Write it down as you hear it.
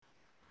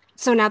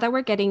So now that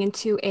we're getting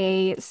into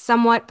a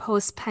somewhat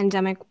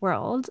post-pandemic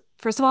world,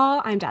 first of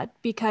all, I'm dead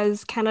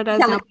because Canada is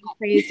Yeah, now like being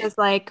praised as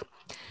like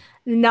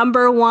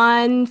number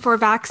one for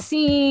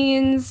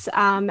vaccines.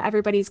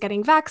 Everybody's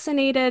getting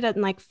vaccinated and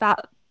like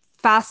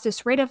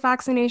fastest rate of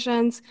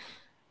vaccinations.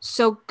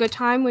 So good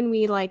time when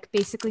we like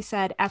basically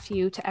said F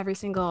you to every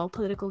single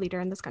political leader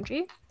in this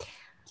country,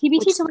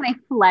 TBT which to when I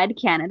fled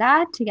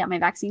Canada to get my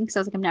vaccine because I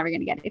was like, I'm never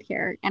gonna get it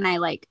here. And I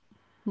like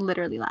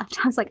literally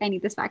left. I was like, I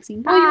need this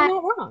vaccine. well,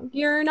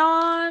 you're Bye. not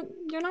wrong.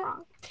 You're not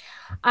wrong.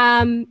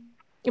 Um,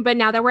 but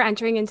now that we're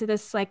entering into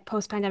this like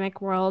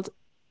post-pandemic world,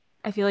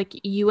 I feel like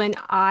you and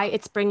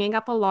it's bringing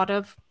up a lot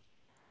of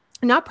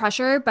not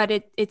pressure, but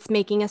it's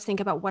making us think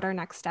about what our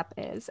next step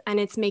is.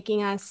 And it's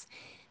making us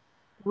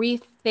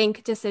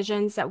rethink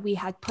decisions that we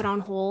had put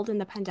on hold in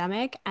the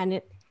pandemic. And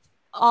it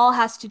all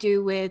has to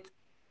do with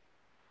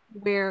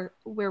where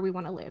we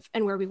want to live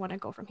and where we want to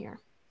go from here.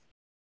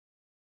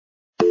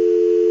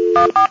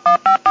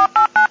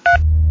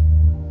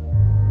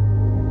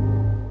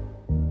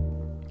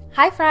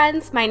 Hi,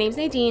 friends. My name's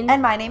Nadine.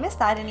 And my name is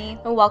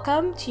Thadini. And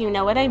welcome to You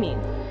Know What I Mean.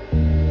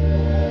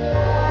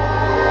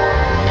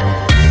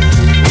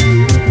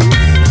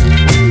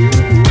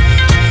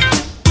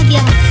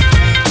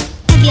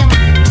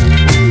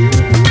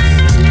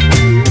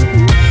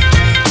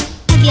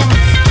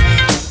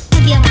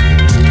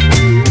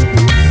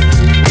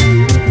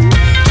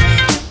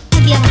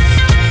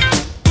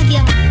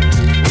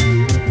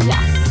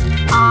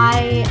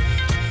 I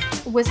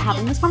was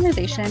having this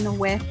conversation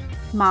with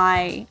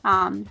my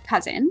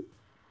cousin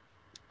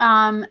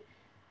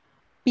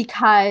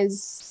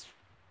because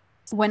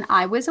when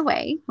I was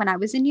away, when I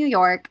was in New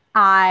York,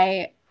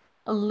 I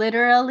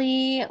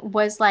literally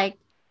was like,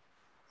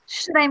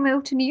 should I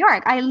move to New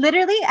York? I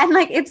literally, and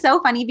like, it's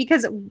so funny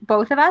because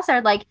both of us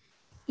are like,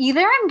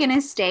 either I'm going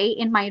to stay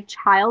in my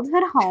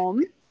childhood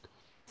home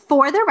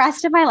for the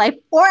rest of my life,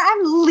 or I'm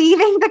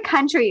leaving the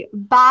country.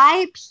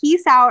 Bye,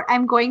 peace out.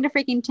 I'm going to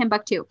freaking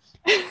Timbuktu.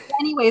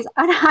 Anyways,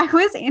 when I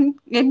was in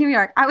New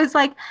York, I was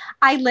like,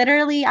 I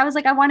was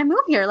like, I want to move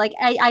here. Like,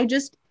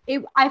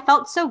 I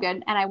felt so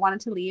good, and I wanted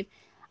to leave.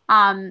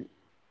 Um,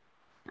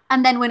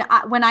 and then when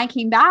I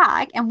came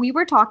back, and we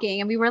were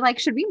talking, and we were like,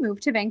 should we move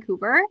to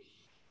Vancouver?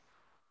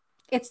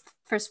 It's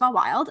first of all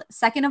wild.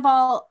 Second of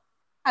all,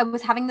 I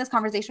was having this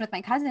conversation with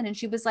my cousin and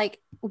she was like,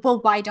 well,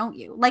 why don't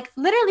you? Like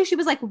literally she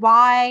was like,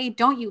 why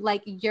don't you?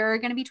 Like you're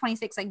going to be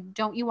 26. Like,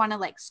 don't you want to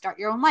like start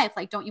your own life?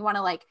 Like, don't you want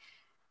to like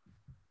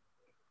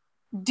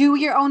do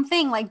your own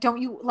thing? Like, don't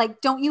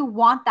you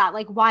want that?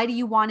 Like, why do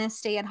you want to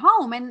stay at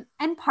home?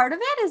 And part of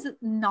it is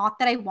not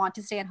that I want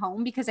to stay at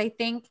home because I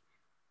think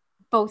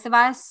both of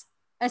us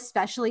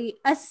especially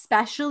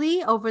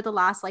over the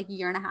last like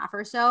year and a half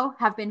or so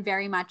have been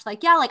very much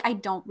like, yeah, like I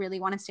don't really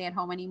want to stay at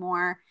home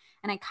anymore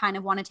and I kind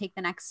of want to take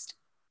the next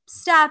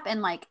step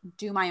and like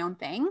do my own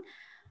thing.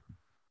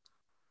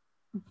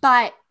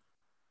 But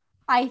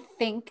I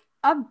think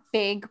a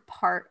big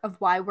part of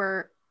why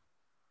we're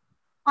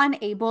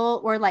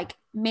unable or like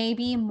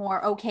maybe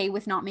more okay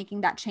with not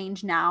making that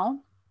change now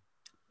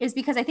is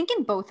because I think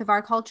in both of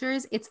our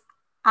cultures it's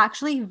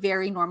actually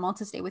very normal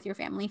to stay with your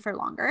family for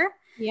longer.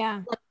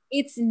 Yeah. Like,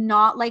 it's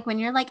not like when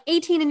you're like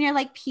 18 and you're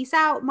like, peace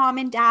out, mom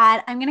and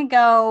dad. I'm going to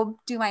go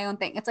do my own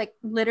thing. It's like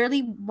literally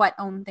what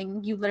own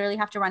thing? You literally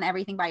have to run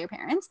everything by your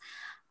parents.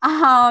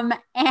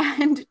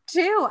 And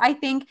two, I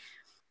think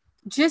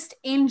just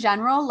in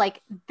general,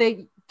 like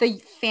the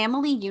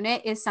family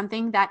unit is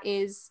something that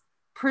is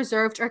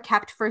preserved or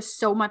kept for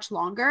so much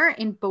longer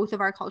in both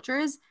of our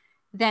cultures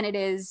than it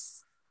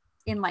is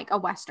in like a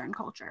Western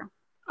culture.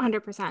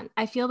 100%.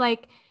 I feel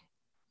like,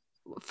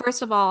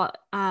 first of all,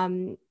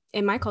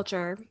 in my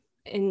culture,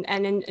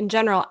 in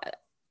general,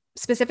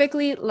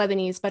 specifically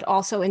Lebanese, but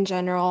also in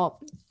general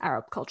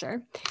Arab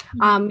culture,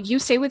 you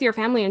stay with your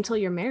family until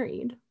you're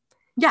married.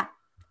 Yeah.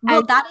 Well,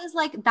 And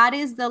that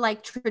is the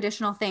like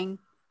traditional thing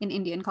in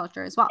Indian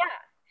culture as well,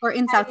 or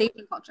in South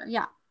Asian culture.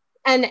 Yeah.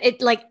 and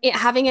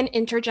having an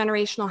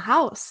intergenerational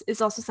house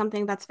is also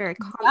something that's very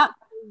common. Yeah.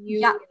 You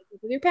Yeah. live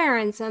with your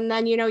parents, and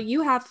then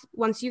you have,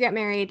 once you get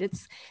married,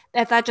 it's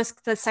that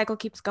just the cycle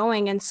keeps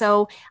going. And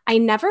so I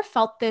never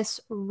felt this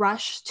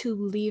rush to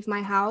leave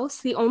my house.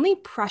 The only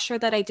pressure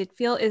that I did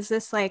feel is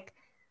this like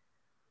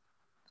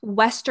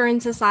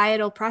Western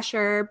societal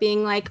pressure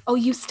being like, oh,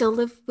 you still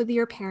live with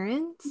your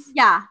parents?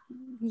 Yeah.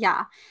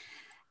 Yeah.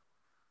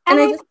 And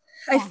And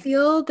I, I yeah.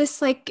 feel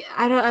this like,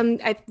 I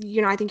don't, I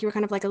think you were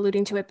kind of like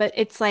alluding to it, but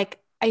it's like,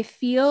 I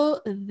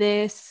feel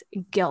this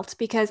guilt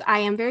because I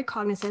am very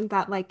cognizant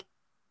that like,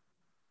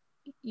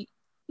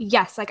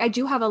 yes, like I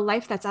do have a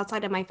life that's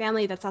outside of my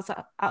family, that's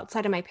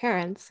outside of my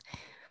parents,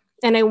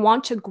 and I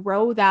want to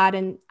grow that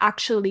and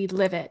actually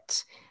live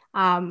it.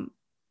 Um,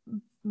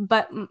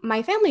 but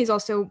my family is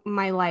also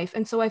my life,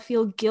 and so I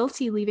feel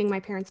guilty leaving my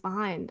parents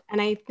behind.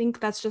 And I think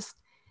that's just,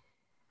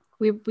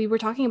 we were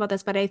talking about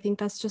this, but I think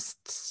that's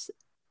just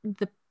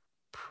the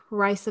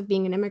price of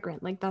being an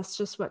immigrant. Like that's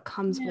just what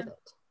comes Yeah. with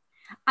it.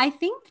 I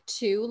think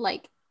too,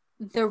 like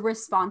the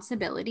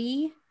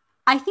responsibility,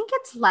 I think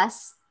it's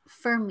less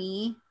for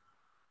me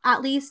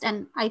at least,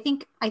 and I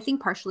think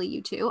partially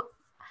you too.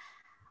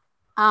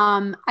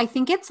 I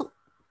think it's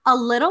a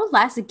little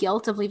less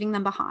guilt of leaving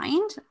them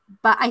behind,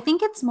 but I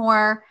think it's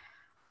more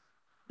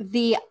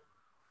the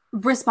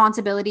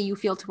responsibility you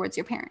feel towards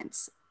your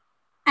parents.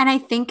 And I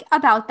think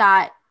about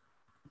that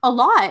a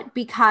lot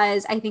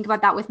because I think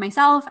about that with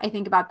myself. I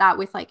think about that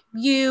with like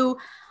you,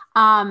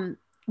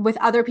 with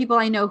other people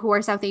I know who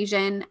are South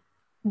Asian.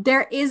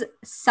 There is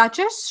such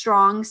a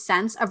strong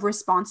sense of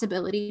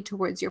responsibility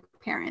towards your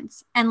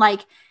parents. And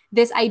like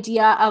this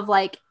idea of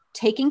like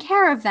taking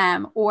care of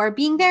them or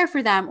being there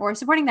for them or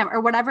supporting them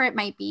or whatever it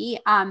might be.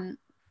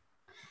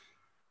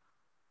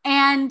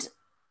 And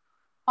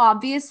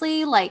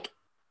obviously, like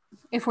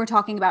if we're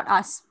talking about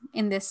us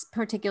in this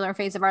particular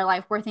phase of our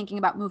life, we're thinking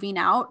about moving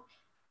out.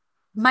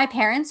 My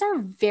parents are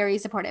very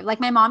supportive. Like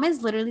my mom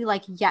is literally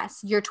like, yes,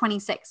 you're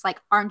 26.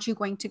 Like, aren't you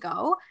going to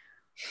go?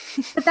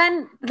 But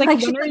then Like,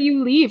 when are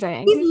you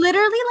leaving? He's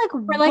literally like,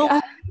 we're like, when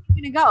are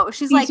you gonna go?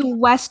 She's these like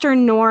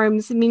Western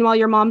norms. Meanwhile,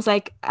 your mom's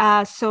like,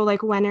 so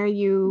like, when are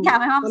you? Yeah,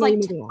 my mom's when are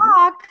like, you moving on?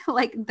 clock,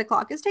 like the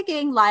clock is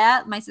ticking.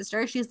 Laya, my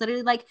sister, she's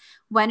literally like,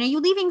 when are you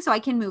leaving so I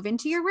can move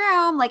into your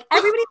room? Like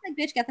everybody's like,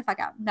 bitch, get the fuck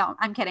out. No,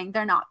 I'm kidding.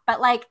 They're not. But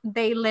like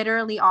they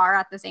literally are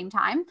at the same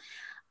time.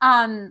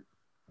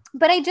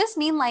 But I just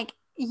mean like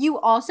you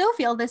also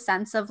feel this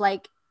sense of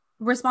like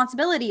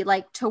responsibility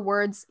like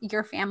towards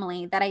your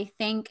family that I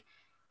think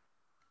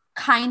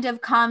kind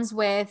of comes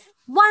with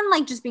one,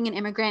 like just being an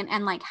immigrant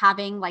and like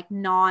having like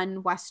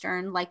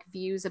non-Western like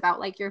views about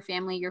like your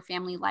family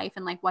life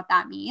and like what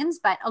that means.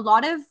 But a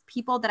lot of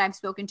people that I've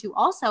spoken to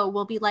also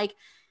will be like,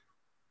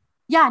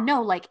 yeah,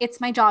 no, like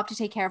it's my job to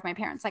take care of my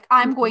parents. Like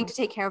I'm going to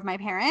take care of my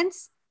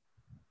parents.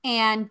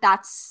 And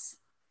that's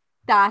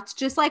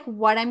just like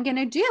what I'm going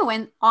to do.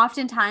 And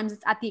oftentimes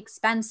it's at the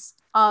expense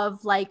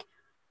of like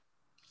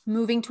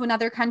moving to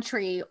another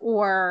country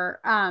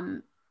or,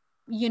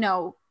 you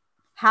know,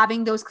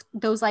 having those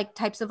like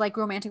types of like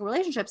romantic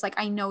relationships. Like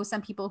I know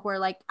some people who are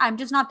like, I'm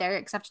just not there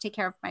except to take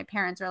care of my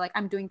parents, or like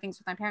I'm doing things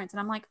with my parents. And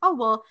I'm like, oh,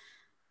 well,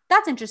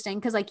 that's interesting.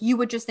 Cause like you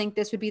would just think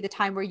this would be the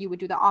time where you would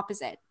do the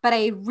opposite. But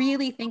I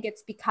really think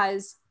it's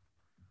because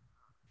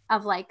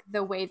of like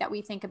the way that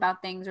we think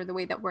about things or the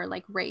way that we're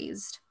like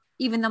raised,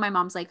 even though my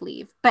mom's like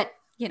leave, but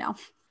you know.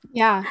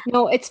 Yeah,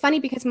 no, it's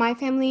funny because my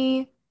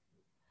family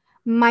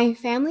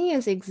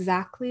is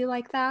exactly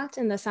like that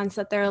in the sense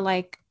that they're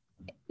like,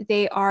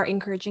 they are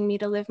encouraging me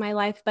to live my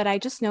life, but I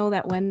just know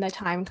that when the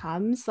time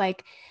comes,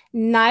 like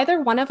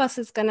neither one of us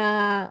is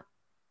gonna,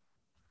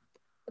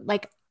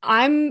 like,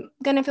 I'm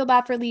gonna feel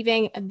bad for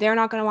leaving. They're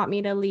not gonna want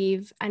me to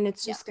leave, and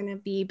it's Yeah. just gonna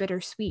be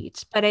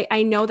bittersweet. But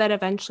I know that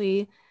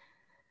eventually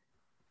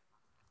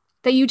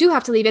that you do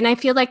have to leave. And I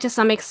feel like to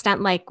some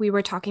extent, like we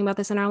were talking about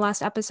this in our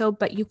last episode,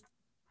 but you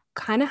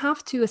kind of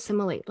have to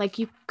assimilate. Like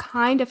you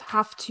kind of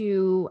have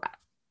to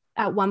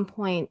at one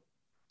point,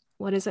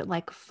 what is it,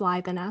 like fly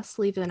the nest,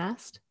 leave the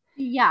nest?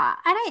 Yeah.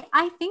 And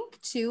I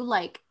think too,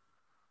 like,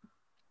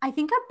 I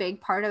think a big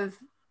part of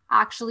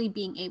actually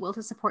being able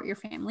to support your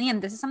family,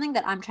 and this is something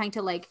that I'm trying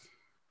to like,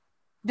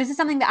 this is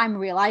something that I'm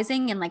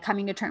realizing and like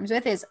coming to terms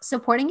with, is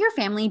supporting your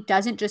family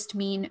doesn't just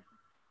mean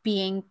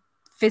being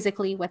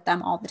physically with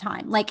them all the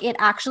time. Like it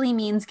actually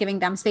means giving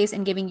them space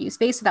and giving you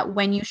space so that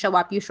when you show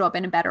up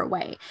in a better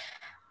way.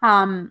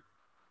 Um,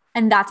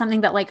 and that's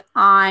something that like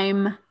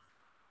I'm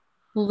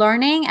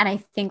learning. And I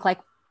think like,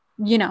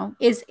 you know,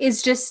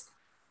 is just,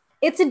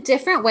 it's a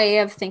different way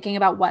of thinking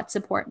about what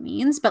support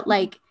means, but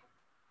like,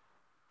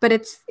 but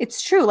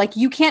it's true. Like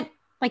you can't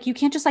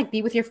just like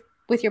be with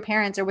your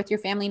parents or with your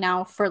family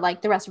now for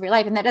like the rest of your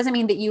life. And that doesn't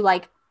mean that you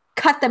like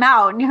cut them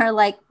out and you're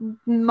like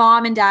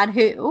mom and dad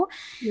who.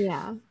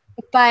 Yeah.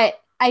 But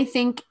I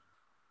think,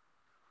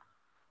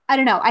 I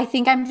don't know. I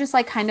think I'm just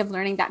like kind of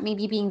learning that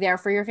maybe being there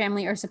for your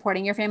family or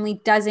supporting your family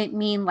doesn't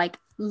mean like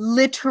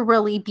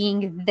literally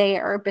being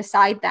there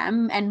beside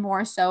them, and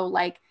more so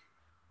like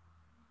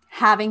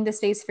having the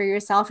space for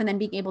yourself and then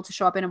being able to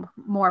show up in a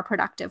more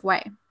productive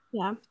way.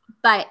 Yeah.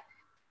 But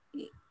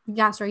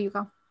yeah, sorry, you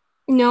go.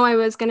 No, I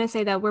was gonna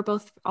say that we're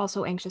both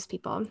also anxious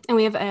people and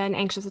we have an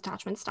anxious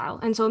attachment style.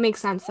 And so it makes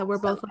sense that we're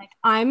both like,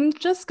 I'm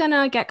just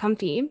gonna get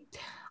comfy.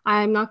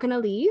 I'm not gonna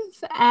leave.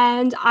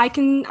 And I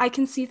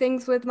can see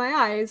things with my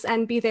eyes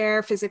and be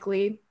there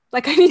physically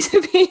like I need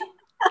to be.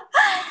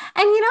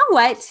 And you know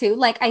what, too?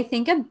 Like, I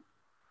think,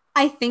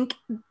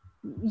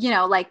 you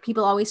know, like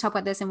people always talk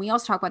about this and we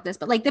also talk about this,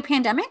 but like the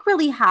pandemic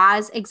really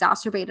has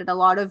exacerbated a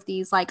lot of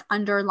these like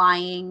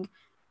underlying,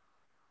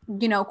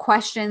 you know,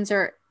 questions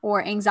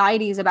or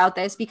anxieties about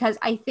this, because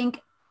I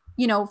think,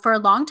 you know, for a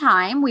long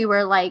time we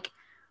were like,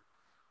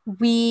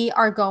 we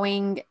are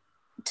going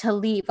to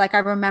leave. Like I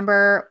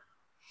remember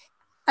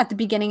at the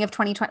beginning of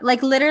 2020.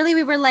 Like literally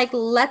we were like,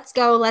 let's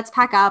go, let's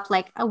pack up.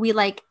 Like I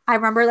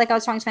remember like I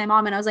was talking to my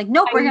mom and I was like,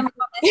 nope, we're gonna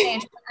go this day.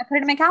 And she's like, I put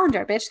it in my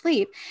calendar, bitch,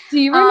 leave. Do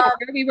you remember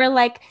we were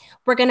like,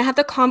 we're gonna have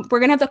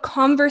the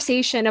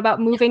conversation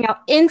about moving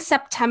out in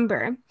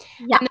September.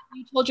 Yeah. And then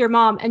you told your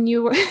mom, and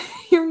your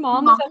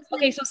mom was like,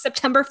 okay, so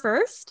September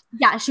 1st.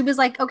 Yeah, she was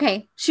like,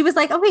 okay. She was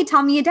like, okay,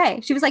 tell me a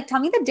day. She was like,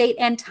 tell me the date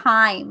and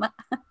time.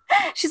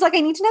 She's like, I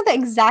need to know the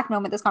exact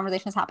moment this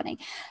conversation is happening.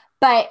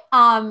 But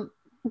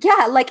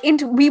yeah, like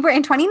we were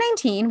in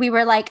 2019, we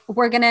were like,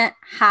 we're gonna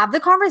have the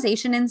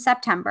conversation in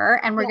September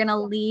and we're gonna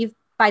leave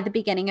by the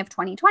beginning of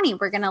 2020.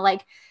 We're gonna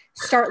like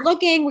start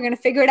looking, we're gonna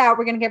figure it out,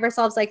 we're gonna give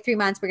ourselves like 3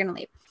 months, we're gonna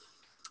leave.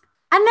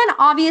 And then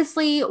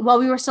obviously while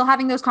we were still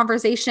having those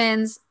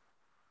conversations,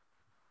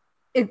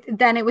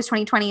 then it was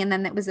 2020 and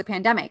then it was the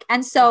pandemic.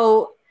 And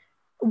so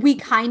we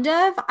kind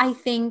of, I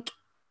think,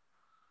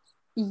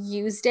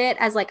 used it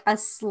as like a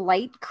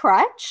slight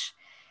crutch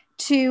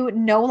to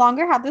no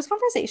longer have those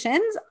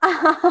conversations.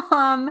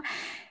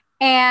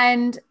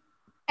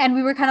 And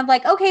we were kind of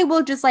like, okay,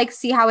 we'll just like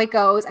see how it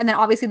goes. And then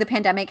obviously the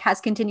pandemic has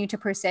continued to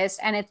persist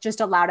and it's just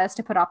allowed us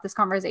to put off this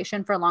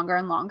conversation for longer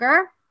and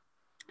longer.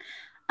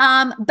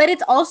 But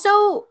it's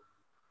also,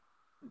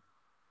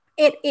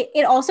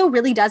 it also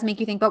really does make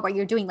you think about what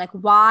you're doing. Like,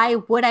 why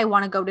would I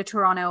want to go to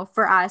Toronto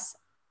for us?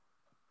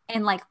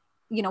 And like,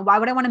 you know, why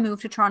would I want to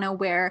move to Toronto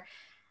where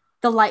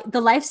the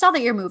lifestyle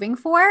that you're moving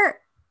for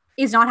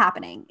is not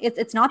happening?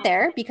 It's not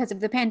there because of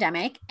the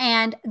pandemic.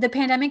 And the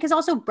pandemic has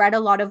also bred a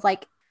lot of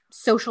like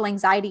social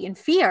anxiety and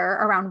fear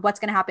around what's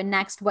going to happen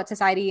next, what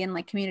society and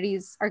like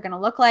communities are going to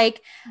look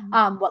like,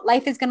 what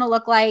life is going to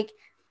look like.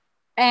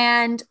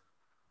 And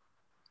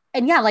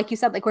yeah, like you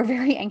said, like we're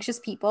very anxious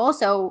people.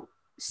 So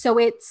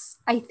it's,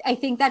 I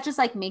think that just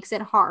like makes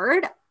it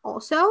hard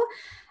also.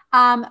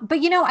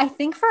 But you know, I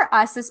think for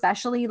us,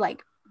 especially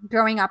like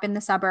growing up in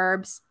the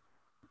suburbs,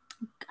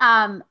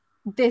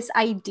 this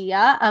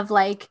idea of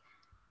like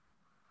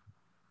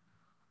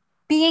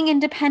being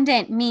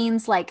independent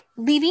means like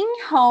leaving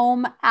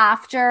home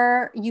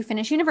after you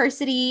finish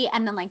university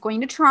and then like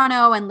going to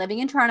Toronto and living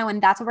in Toronto and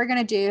that's what we're going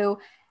to do,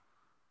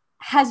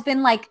 has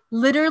been like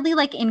literally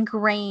like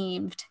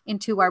engraved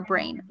into our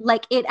brain.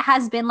 Like it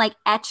has been like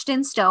etched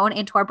in stone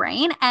into our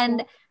brain.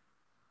 And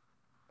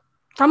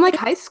from like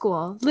high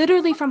school,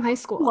 literally from high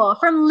school.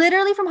 From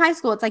high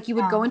school. It's like you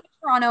would go into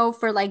Toronto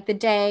for like the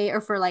day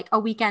or for like a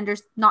weekend or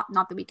not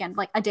the weekend,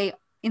 like a day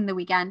in the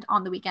weekend,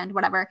 on the weekend,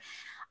 whatever.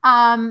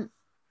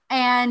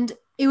 And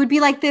it would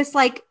be like this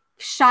like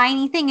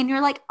shiny thing. And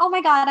you're like, oh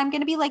my God, I'm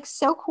going to be like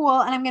so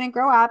cool. And I'm going to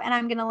grow up and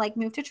I'm going to like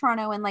move to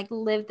Toronto and like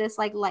live this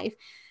like life.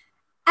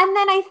 And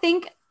then I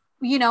think,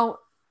 you know,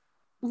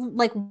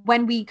 like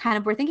when we kind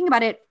of were thinking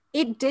about it,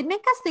 it did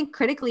make us think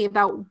critically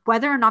about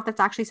whether or not that's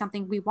actually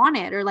something we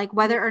wanted, or like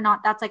whether or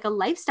not that's like a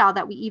lifestyle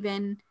that we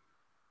even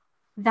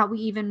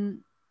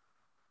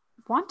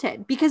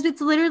wanted, because it's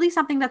literally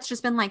something that's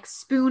just been like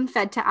spoon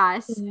fed to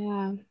us.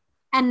 Yeah.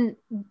 And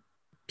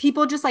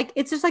people just like,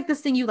 it's just like this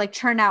thing you like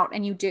churn out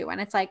and you do.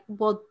 And it's like,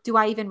 well, do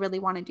I even really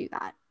want to do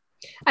that?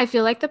 I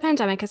feel like the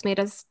pandemic has made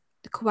us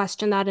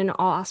question that in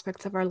all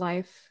aspects of our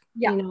life.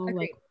 Yeah, you know,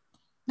 like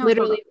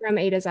literally from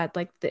A to Z,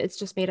 like it's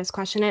just made us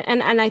question it.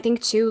 And I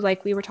think too,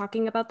 like we were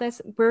talking about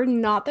this, we're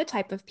not the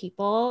type of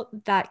people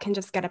that can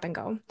just get up and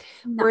go.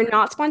 No. We're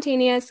not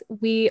spontaneous.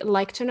 We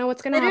like to know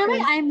what's going to happen.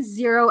 I'm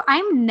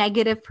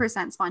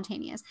 -%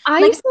 spontaneous. I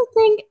used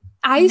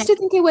to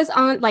think it was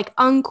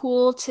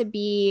uncool to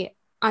be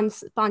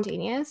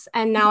unspontaneous,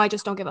 and now I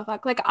just don't give a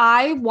fuck. Like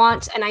I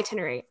want an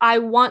itinerary. I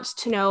want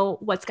to know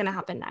what's going to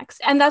happen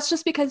next. And that's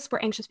just because we're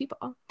anxious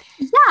people.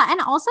 Yeah.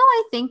 And also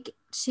I think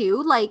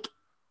too, like,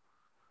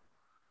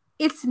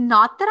 it's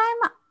not that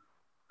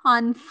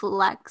I'm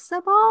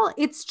unflexible.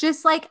 It's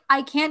just like,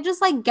 I can't just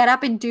like get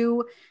up and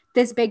do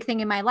this big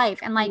thing in my life.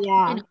 And like, you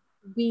know,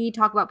 we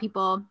talk about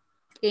people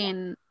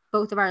in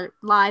both of our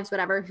lives,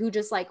 whatever, who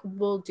just like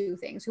will do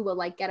things, who will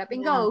like get up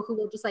and go, who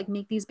will just like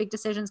make these big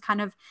decisions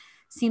kind of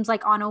seems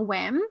like on a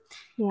whim.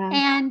 Yeah.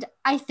 And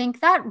I think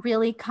that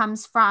really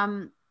comes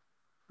from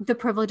the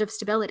privilege of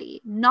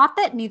stability. Not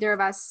that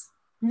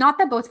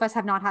both of us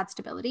have not had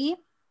stability,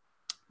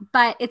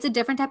 but it's a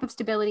different type of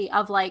stability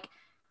of like,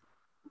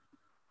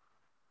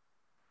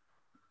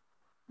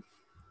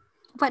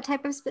 what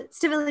type of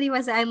stability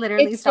was it? I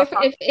literally stopped.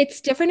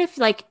 It's different if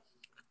like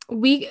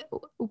we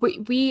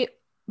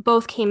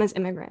both came as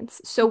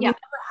immigrants. So we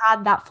never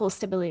had that full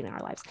stability in our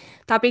lives.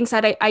 That being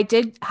said, I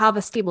did have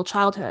a stable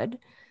childhood,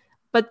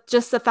 but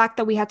just the fact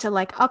that we had to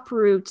like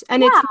uproot,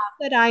 and it's not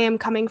that I am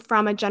coming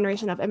from a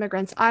generation of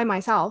immigrants. I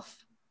myself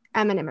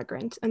am an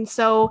immigrant. And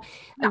so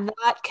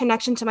that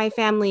connection to my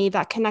family,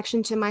 that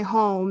connection to my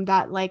home,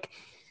 that like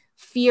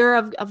fear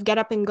of get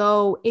up and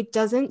go, it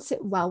doesn't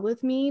sit well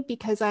with me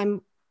because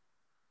to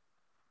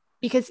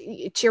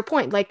your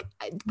point, like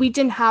we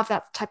didn't have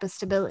that type of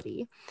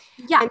stability.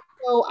 Yeah. And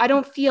so I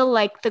don't feel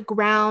like the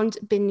ground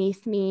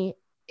beneath me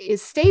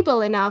is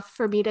stable enough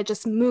for me to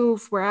just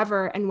move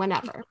wherever and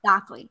whenever.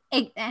 Exactly.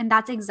 And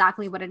that's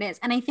exactly what it is.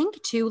 And I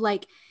think too,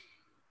 like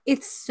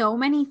it's so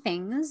many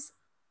things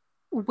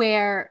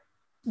where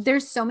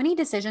there's so many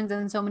decisions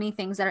and so many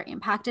things that are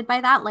impacted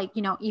by that. Like,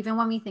 you know, even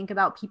when we think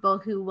about people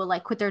who will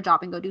like quit their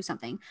job and go do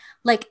something,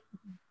 like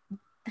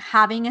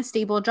having a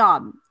stable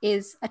job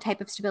is a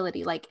type of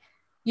stability. Like,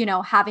 you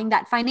know, having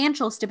that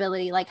financial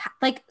stability,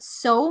 like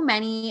so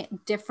many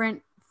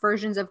different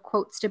versions of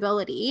quote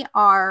stability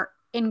are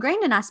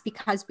ingrained in us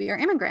because we are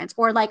immigrants,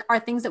 or like are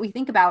things that we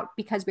think about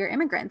because we are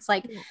immigrants.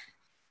 Like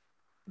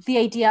the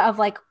idea of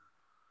like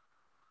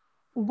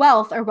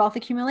wealth or wealth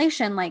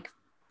accumulation, like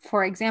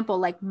for example,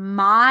 like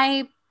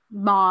my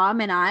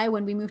mom and I,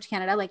 when we moved to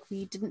Canada, like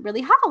we didn't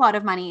really have a lot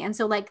of money. And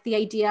so like the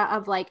idea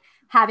of like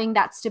having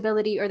that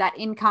stability or that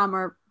income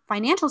or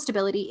financial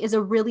stability is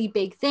a really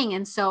big thing.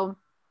 And so,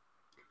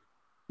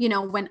 you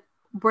know, when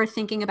we're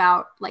thinking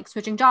about like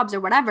switching jobs or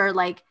whatever,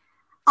 like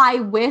I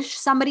wish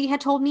somebody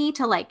had told me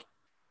to like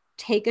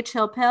take a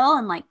chill pill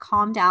and like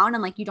calm down,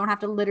 and like you don't have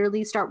to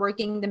literally start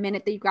working the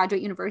minute that you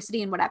graduate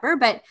university and whatever.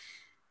 But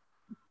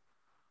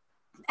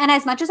and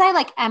as much as I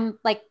like am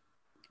like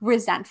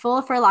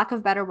resentful, for lack of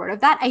a better word,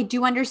 of that, I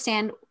do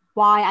understand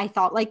why I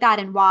thought like that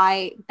and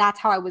why that's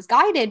how I was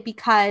guided,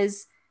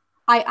 because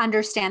I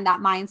understand that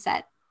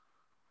mindset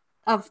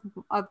of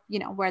you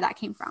know where that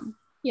came from.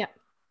 Yeah.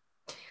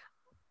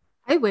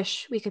 I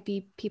wish we could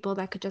be people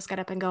that could just get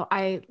up and go.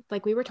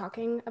 We were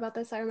talking about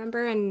this, I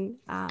remember, and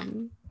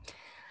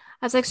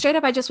I was like, straight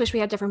up, I just wish we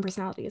had different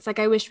personalities. Like,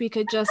 I wish we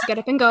could just get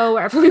up and go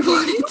wherever we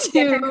wanted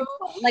to.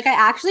 Like, I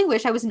actually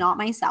wish I was not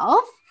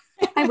myself.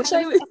 I wish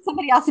I was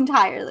somebody else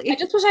entirely. I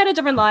just wish I had a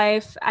different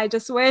life. I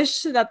just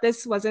wish that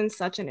this wasn't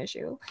such an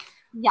issue.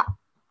 Yeah.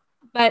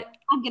 But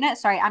I'm gonna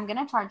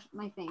charge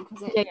my thing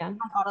because I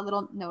got a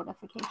little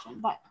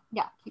notification. But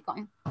yeah, keep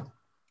going.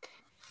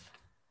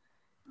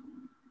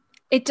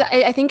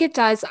 I think it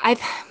does.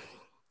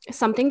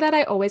 Something that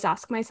I always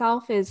ask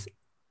myself is,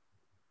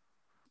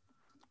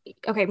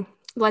 okay,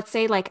 let's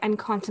say like I'm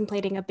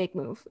contemplating a big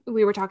move.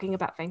 We were talking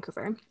about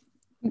Vancouver.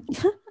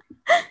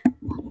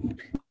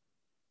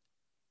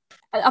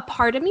 A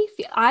part of me,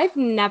 I've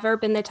never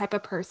been the type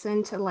of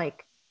person to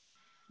like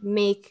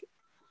make,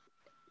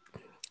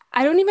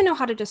 I don't even know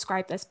how to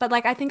describe this, but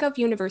like I think of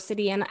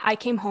university and I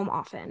came home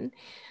often,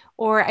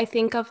 or I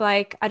think of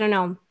like, I don't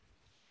know,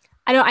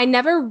 I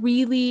never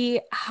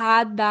really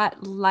had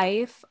that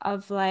life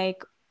of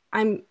like,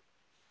 I'm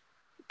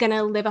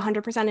gonna live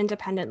 100%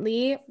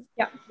 independently.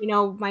 Yeah. You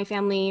know, my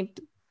family,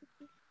 it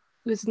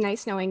was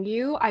nice knowing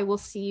you. I will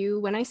see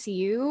you when I see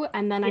you.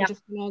 And then I'm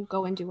just gonna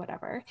go and do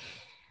whatever.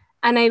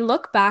 And I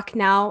look back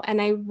now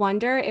and I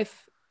wonder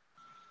if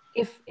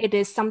it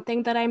is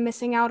something that I'm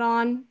missing out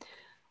on.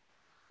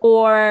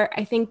 Or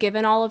I think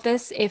given all of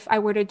this, if I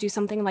were to do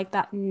something like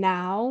that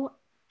now,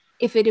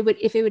 if it would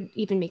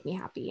even make me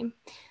happy.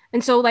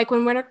 And so like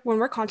when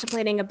we're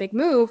contemplating a big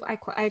move,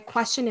 I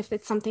question if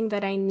it's something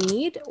that I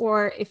need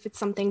or if it's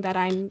something that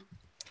I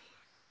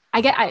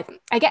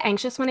get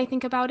anxious when I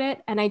think about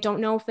it. And I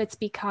don't know if it's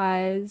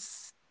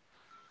because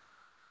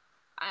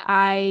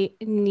I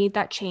need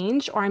that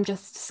change or I'm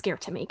just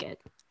scared to make it.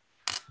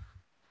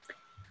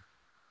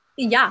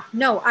 Yeah,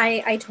 no,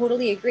 I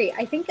totally agree.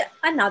 I think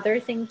another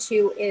thing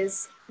too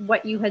is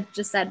what you had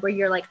just said, where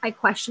you're like, I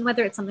question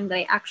whether it's something that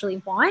I actually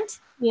want.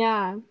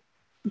 Yeah.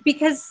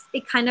 Because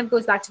it kind of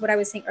goes back to what I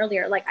was saying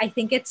earlier. Like, I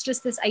think it's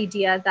just this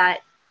idea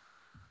that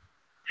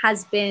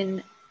has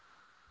been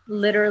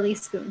literally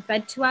spoon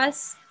fed to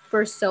us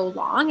for so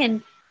long.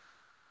 And,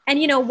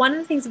 you know, one of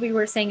the things that we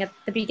were saying at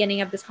the beginning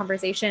of this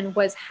conversation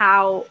was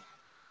how,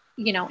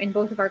 you know, in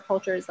both of our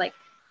cultures, like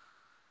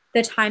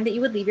the time that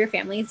you would leave your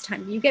family is the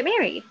time you get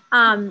married.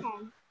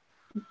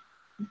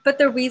 But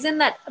the reason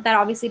that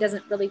obviously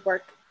doesn't really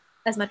work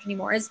as much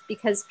anymore is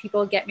because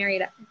people got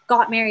married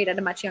at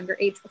a much younger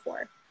age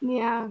before.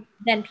 Yeah.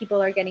 Then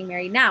people are getting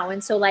married now.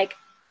 And so like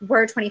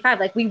we're 25,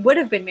 like we would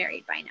have been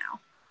married by now.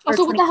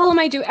 Also, what the hell am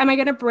I doing? Am I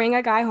going to bring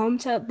a guy home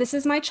this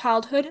is my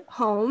childhood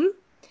home?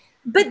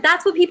 But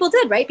that's what people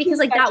did, right? Because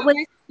like that was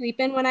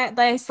sleeping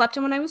I slept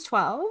in when I was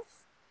 12.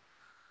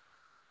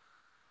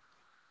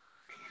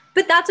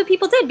 But that's what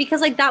people did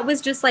because like that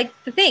was just like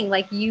the thing,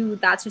 like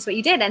that's just what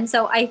you did. And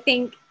so I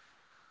think,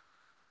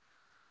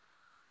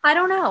 I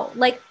don't know,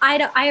 like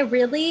I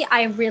really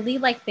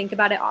like think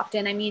about it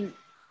often. I mean,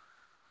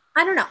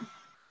 I don't know.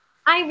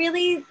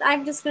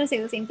 I'm just going to say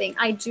the same thing.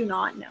 I do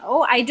not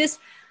know.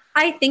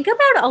 I think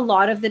about a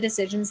lot of the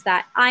decisions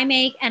that I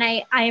make, and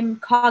I'm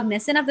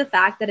cognizant of the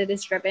fact that it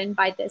is driven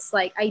by this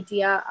like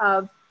idea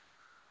of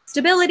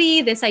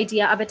stability, this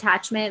idea of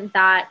attachment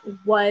that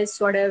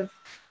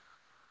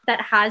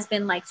has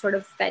been like sort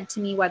of fed to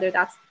me, whether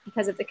that's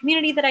because of the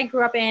community that I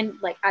grew up in,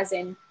 like as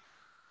in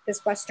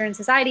this Western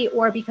society,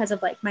 or because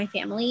of like my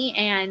family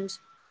and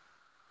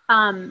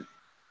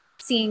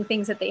seeing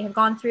things that they have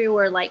gone through,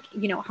 or like,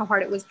 you know, how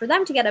hard it was for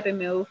them to get up and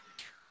move.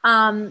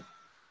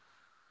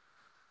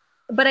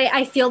 But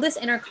I feel this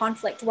inner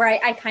conflict where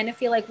I kind of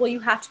feel like, well,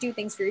 you have to do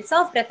things for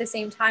yourself. But at the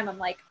same time, I'm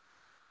like,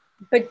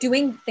 but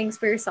doing things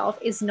for yourself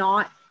is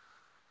not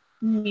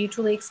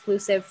mutually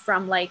exclusive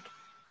from like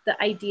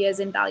the ideas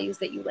and values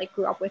that you like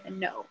grew up with and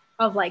know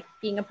of like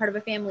being a part of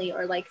a family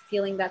or like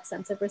feeling that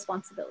sense of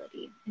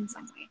responsibility in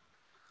some way.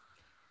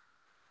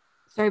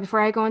 Sorry, before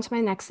I go on to my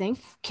next thing,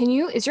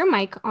 is your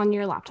mic on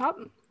your laptop?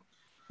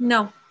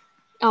 No.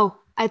 Oh,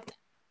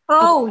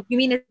 Oh, you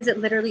mean is it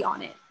literally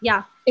on it?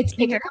 Yeah. It's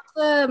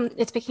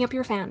picking up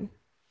your fan.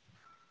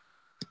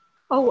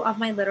 Oh, of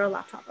my literal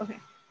laptop. Okay.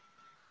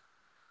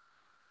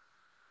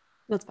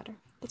 That's better.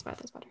 That's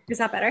better. Is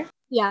that better?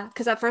 Yeah,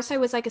 because at first I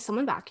was like, is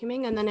someone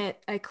vacuuming? And then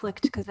I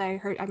clicked because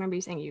I remember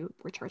you saying you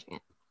were charging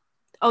it.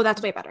 Oh,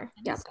 that's way better.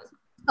 Yeah.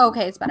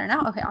 Okay, it's better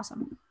now. Okay,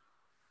 awesome.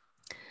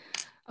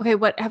 Okay,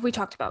 what have we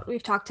talked about?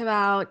 We've talked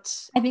about.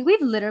 I think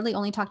we've literally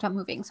only talked about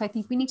moving. So I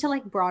think we need to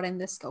like broaden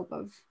the scope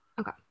of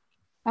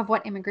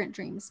what immigrant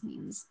dreams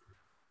means.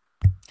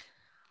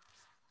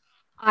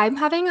 I'm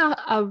having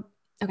okay, I'm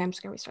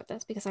just gonna restart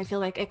this because I feel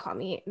like it caught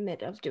me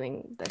mid of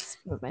doing this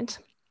movement.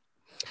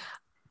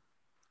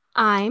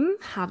 I'm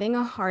having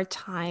a hard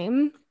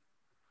time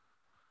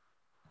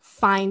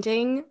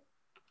finding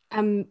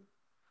okay,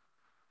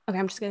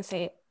 I'm just gonna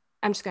say it.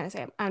 I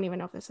don't even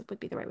know if this would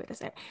be the right way to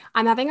say it.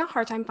 I'm having a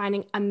hard time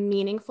finding a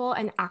meaningful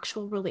and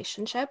actual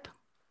relationship.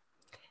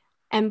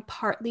 And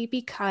partly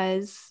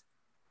because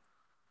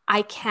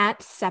I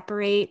can't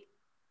separate,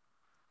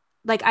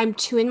 like I'm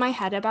too in my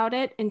head about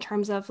it in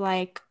terms of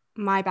like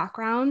my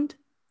background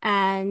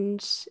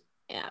and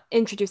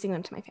introducing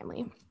them to my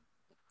family.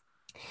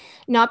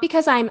 Not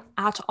because I'm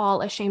at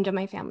all ashamed of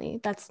my family.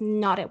 That's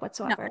not it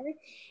whatsoever. No.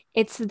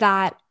 It's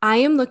that I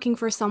am looking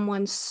for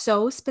someone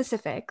so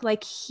specific.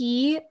 Like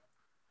he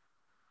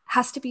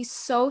has to be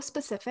so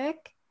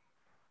specific.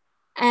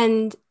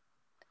 And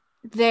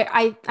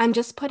I'm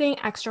just putting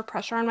extra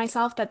pressure on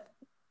myself that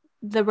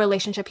the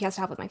relationship he has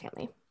to have with my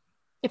family,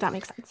 if that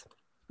makes sense.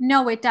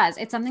 No, it does.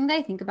 It's something that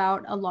I think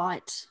about a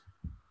lot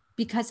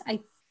because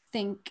I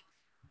think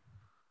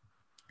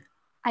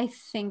I've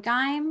said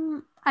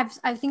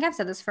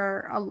this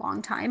for a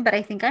long time, but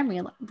I think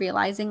I'm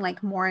realizing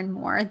like more and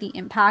more the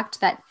impact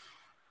that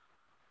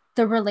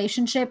the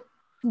relationship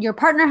your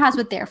partner has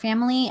with their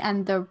family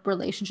and the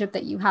relationship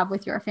that you have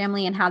with your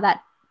family and how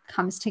that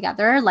comes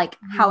together, like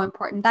how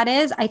important that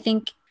is. I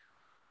think,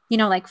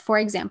 like for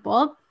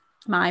example,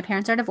 my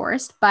parents are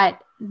divorced,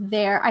 but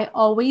I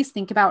always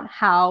think about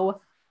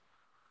how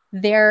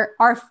there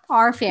are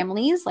our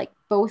families, like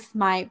both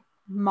my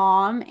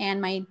mom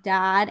and my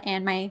dad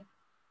and my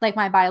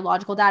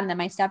biological dad and then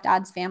my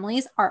stepdad's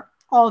families are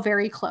all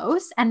very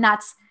close. And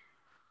that's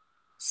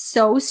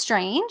so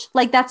strange.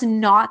 Like that's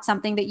not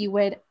something that you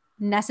would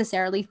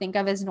necessarily think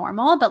of as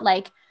normal, but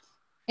like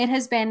it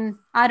has been,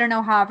 I don't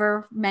know,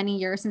 however many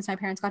years since my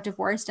parents got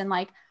divorced, and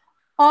like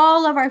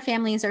all of our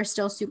families are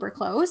still super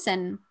close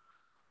and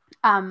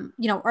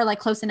or like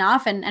close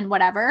enough and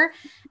whatever.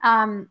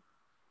 And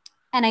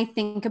I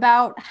think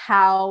about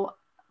how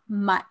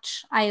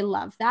much I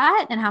love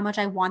that and how much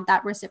I want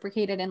that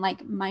reciprocated in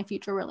like my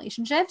future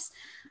relationships.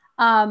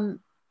 And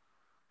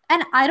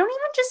I don't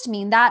even just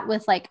mean that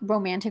with like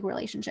romantic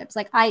relationships.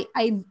 Like I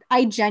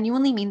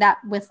genuinely mean that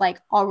with like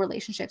all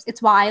relationships.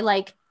 It's why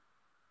like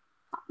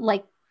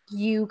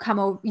you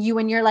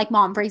and your like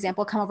mom, for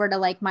example, come over to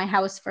like my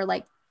house for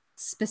like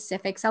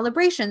specific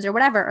celebrations or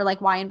whatever, or like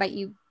why I invite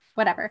you,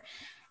 whatever.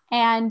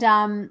 And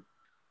yeah,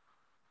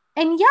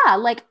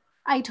 like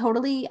I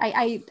totally,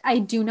 I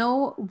do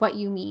know what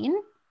you mean.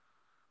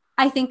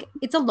 I think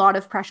it's a lot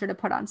of pressure to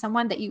put on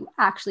someone that you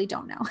actually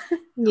don't know.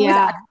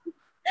 Yeah.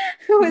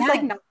 who is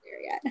like not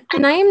there yet.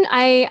 And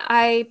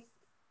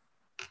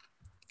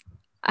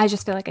I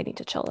just feel like I need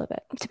to chill a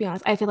bit, to be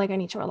honest. I feel like I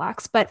need to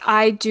relax, but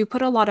I do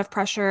put a lot of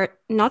pressure,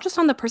 not just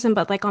on the person,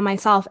 but like on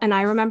myself. And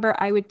I remember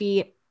I'd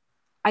be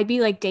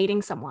like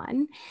dating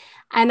someone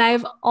and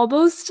I've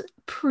almost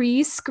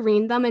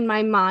pre-screened them in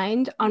my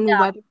mind on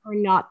whether or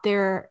not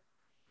they're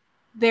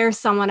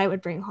someone I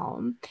would bring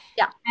home.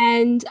 Yeah.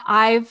 And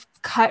I've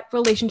cut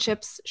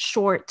relationships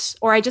short,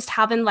 or I just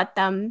haven't let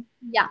them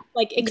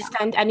like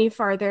extend any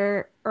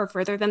farther or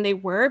further than they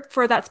were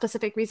for that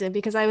specific reason,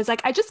 because I was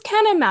like, I just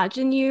can't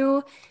imagine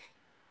you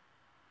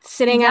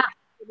sitting at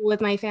the table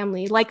with my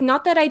family. Like,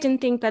 not that I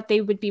didn't think that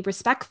they would be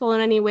respectful in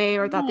any way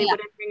or that they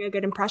wouldn't bring a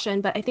good impression,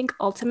 but I think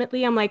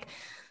ultimately I'm like,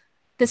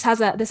 this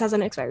has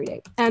an expiry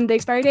date, and the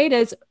expiry date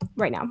is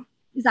right now.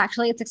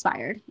 It's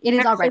expired. It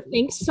is already.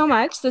 Thanks so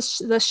much.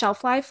 The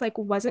shelf life like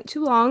wasn't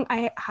too long.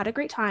 I had a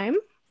great time.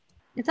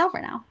 It's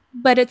over now.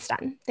 But it's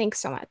done. Thanks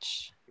so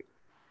much.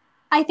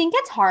 I think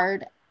it's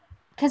hard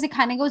because it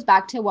kind of goes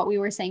back to what we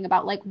were saying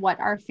about like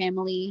what our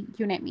family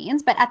unit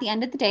means. But at the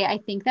end of the day, I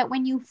think that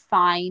when you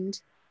find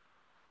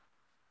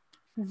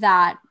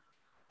that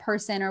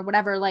person or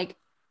whatever, like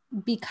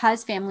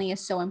because family is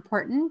so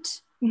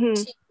important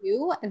to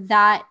you,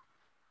 that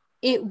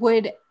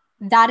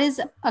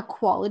is a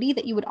quality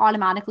that you would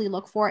automatically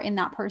look for in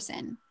that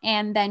person.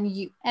 And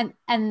then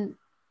and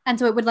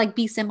so it would like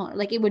be similar,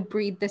 like it would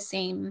breed the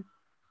same,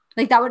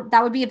 like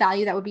that would be a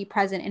value that would be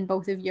present in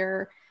both of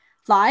your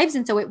lives.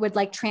 And so it would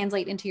like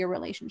translate into your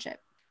relationship.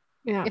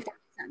 Yeah. If that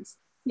makes sense.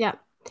 Yeah.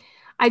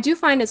 I do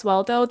find as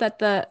well though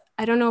that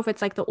I don't know if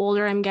it's like the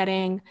older I'm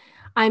getting,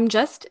 I'm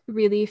just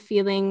really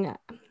feeling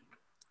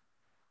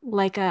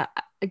like a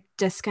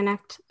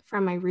disconnect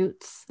from my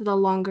roots the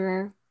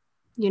longer,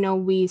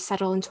 we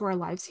settle into our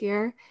lives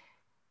here,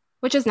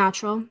 which is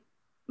natural.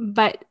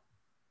 But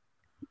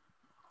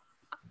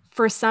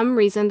for some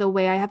reason, the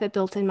way I have it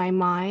built in my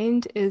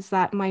mind is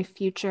that my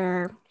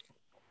future,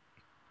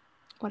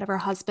 whatever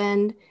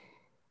husband,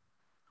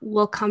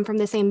 will come from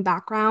the same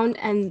background,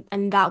 and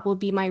that will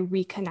be my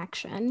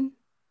reconnection.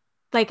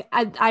 Like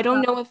I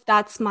don't know if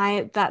that's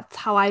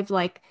how I've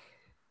like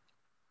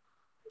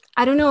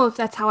I don't know if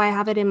that's how I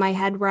have it in my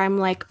head where I'm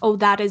like, oh,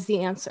 that is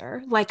the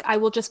answer. Like I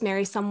will just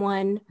marry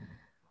someone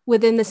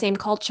within the same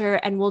culture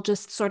and we'll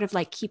just sort of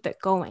like keep it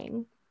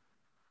going.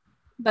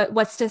 But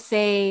what's to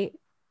say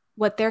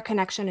what their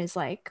connection is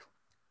like?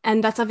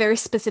 And that's a very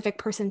specific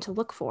person to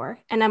look for.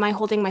 And am I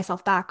holding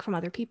myself back from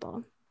other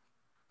people?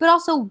 But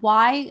also,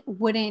 why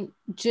wouldn't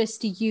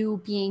just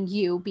you being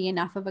you be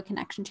enough of a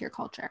connection to your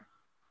culture?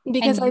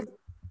 Because And you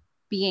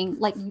being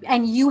like,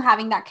 and you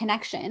having that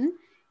connection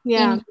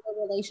yeah, in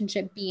your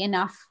relationship be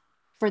enough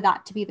for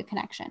that to be the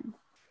connection?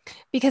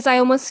 because I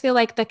almost feel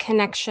like the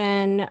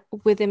connection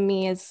within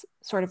me is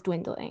sort of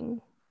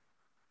dwindling,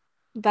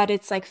 that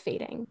it's like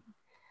fading.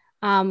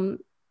 Um,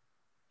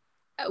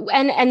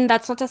 and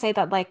that's not to say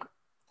that like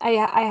I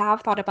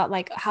have thought about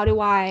like how do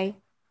I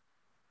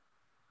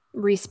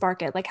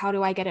respark it? Like how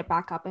do I get it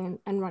back up and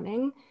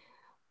running?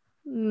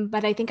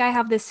 But I think I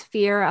have this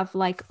fear of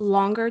like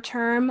longer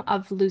term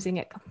of losing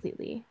it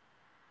completely.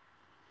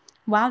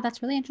 Wow,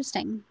 that's really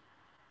interesting.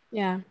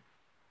 Yeah.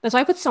 That's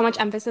why I put so much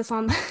emphasis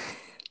on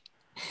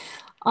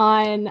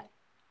on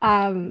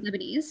um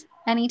Lebanese.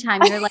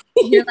 Anytime you're like,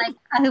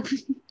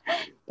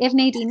 if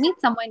Nadine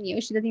meets someone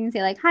new, she doesn't even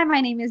say like, "Hi, my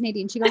name is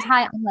Nadine." She goes,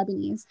 "Hi, I'm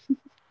Lebanese."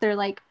 They're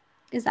like,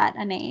 "Is that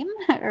a name?"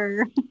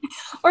 Or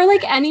or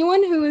like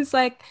anyone who is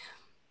like,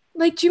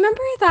 do you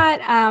remember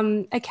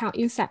that account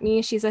you sent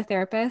me? She's a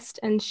therapist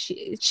and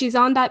she's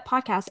on that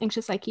podcast,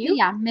 Anxious Like You.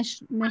 yeah,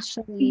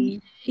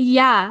 Micheline.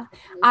 Yeah.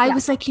 I Yeah.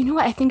 was like, you know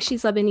what? I think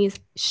she's Lebanese.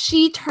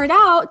 She turned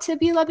out to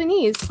be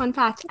Lebanese. Fun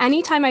fact.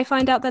 Anytime I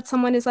find out that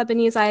someone is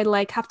Lebanese, I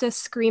like have to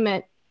scream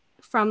it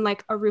from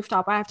like a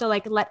rooftop. I have to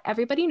like let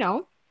everybody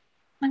know.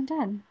 I'm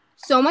dead.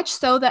 So much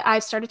so that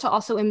I've started to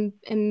also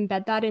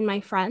embed that in my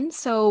friends.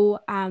 So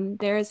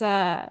there's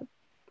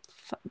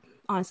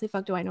honestly,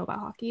 fuck, do I know about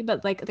hockey?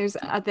 But like, there's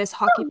this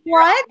hockey player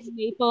What? on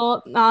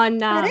Maple on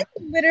That is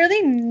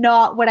literally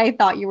not what I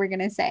thought you were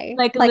gonna say.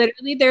 like Like,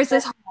 literally there's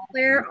this hockey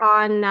player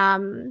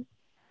on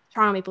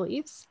Toronto Maple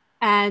Leafs,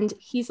 and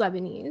he's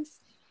Lebanese.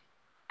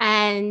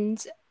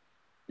 And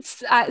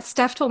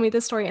Steph told me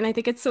this story, and I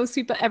think it's so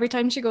sweet. But every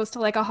time she goes to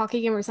like a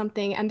hockey game or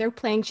something, and they're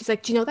playing, she's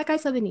like, "Do you know that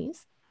guy's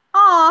Lebanese?"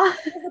 aw.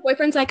 Her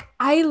boyfriend's like,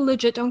 "I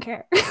legit don't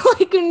care."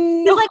 Like,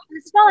 He's no. like,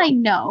 first of all, I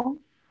know.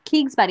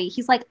 Keegs buddy.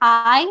 He's like,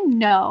 I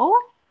know.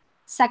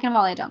 Second of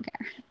all, I don't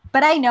care.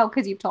 But I know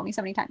because you've told me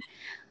so many times.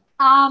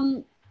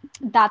 Um,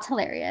 that's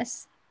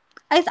hilarious.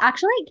 It's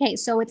actually okay.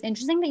 So it's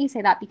interesting that you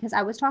say that because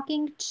I was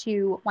talking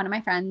to one of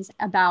my friends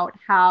about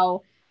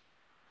how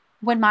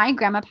when my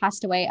grandma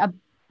passed away,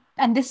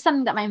 and this is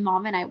something that my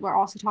mom and I were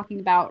also talking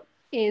about,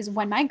 is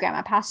when my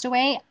grandma passed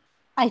away,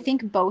 I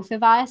think both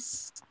of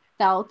us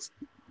felt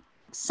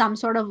some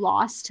sort of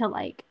loss to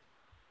like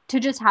to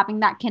just having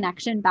that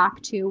connection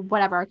back to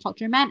whatever our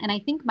culture meant. And I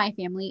think my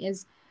family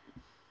is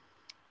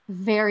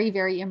very,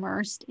 very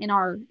immersed in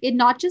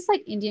not just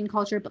like Indian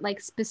culture, but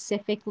like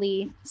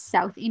specifically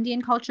South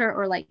Indian culture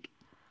or like,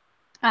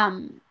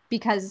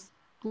 because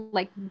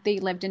like they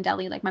lived in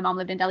Delhi, like my mom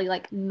lived in Delhi,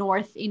 like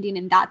North Indian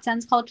in that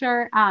sense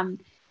culture.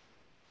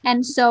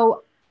 And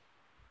so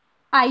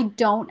I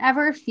don't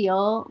ever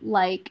feel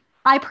like,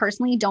 I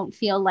personally don't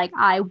feel like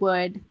I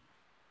would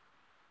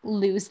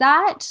lose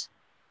that.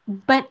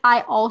 But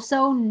I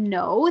also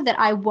know that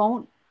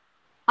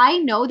I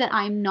know that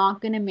I'm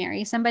not going to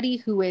marry somebody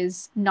who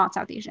is not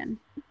South Asian.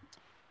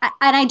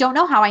 And I don't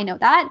know how I know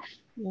that.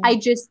 Yeah. I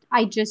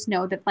just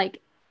know that like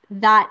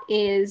that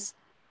is,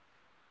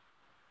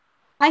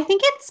 I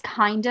think it's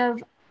kind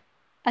of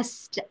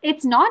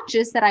it's not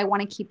just that I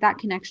want to keep that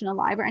connection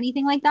alive or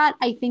anything like that.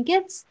 I think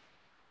it's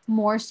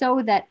more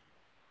so that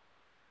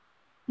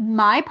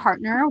my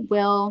partner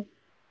will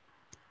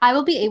I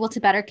will be able to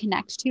better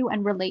connect to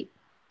and relate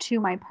to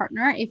my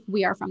partner if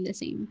we are from the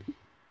same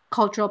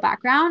cultural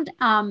background.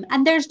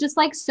 And there's just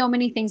like so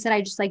many things that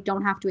I just like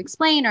don't have to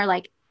explain or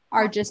like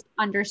are just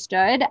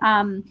understood.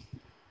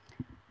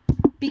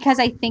 Because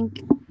I think,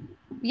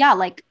 yeah,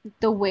 like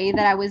the way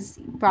that I was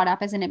brought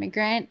up as an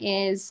immigrant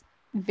is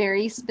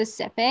very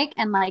specific,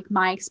 and like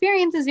my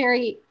experience is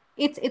very.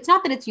 It's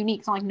not that it's unique.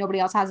 It's not like nobody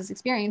else has this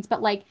experience,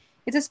 but like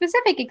it's a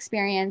specific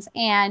experience,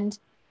 and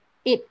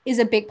it is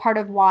a big part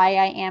of why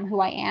I am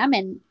who I am.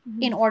 And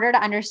in order to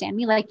understand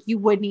me, like you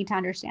would need to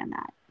understand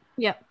that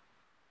Yep.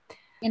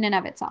 in and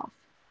of itself.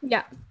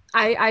 Yeah.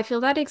 I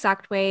feel that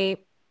exact way.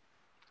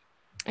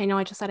 I know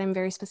I just said I'm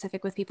very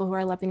specific with people who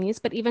are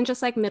Lebanese, but even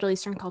just like Middle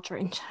Eastern culture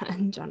in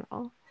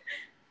general.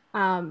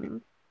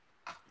 Um,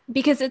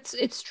 because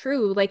it's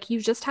true. Like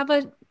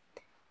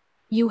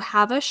you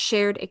have a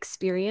shared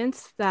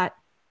experience that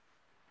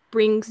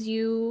brings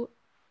you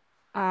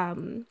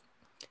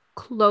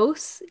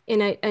close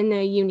in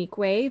a unique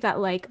way that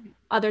like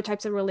other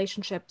types of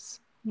relationships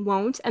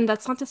won't. And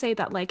that's not to say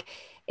that like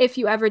if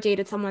you ever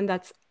dated someone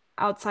that's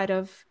outside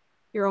of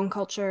your own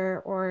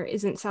culture or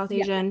isn't South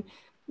Yeah, Asian,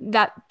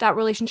 that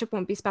relationship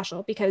won't be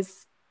special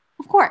because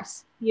of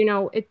course. you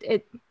know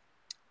it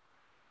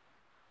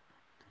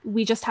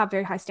we just have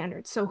very high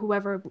standards. So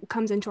whoever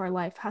comes into our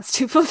life has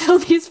to fulfill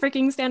these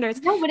freaking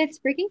standards. No, but it's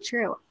freaking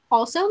true.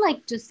 Also,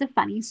 like just a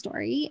funny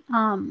story.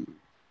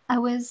 I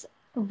was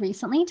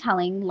recently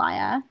telling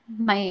Laya,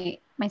 my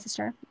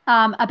sister,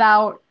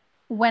 about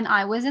when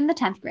I was in the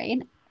 10th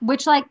grade,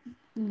 which like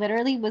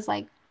literally was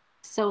like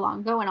so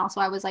long ago, and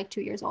also I was like 2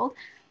 years old.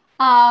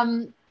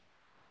 Um,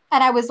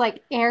 and I was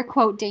like air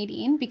quote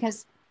dating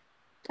because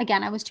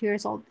again, I was 2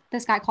 years old.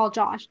 This guy called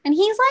Josh, and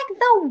he's like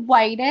the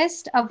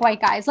whitest of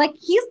white guys. Like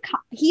he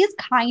is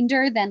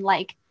kinder than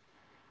like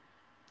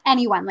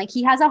anyone. Like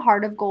he has a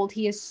heart of gold.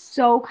 He is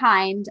so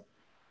kind.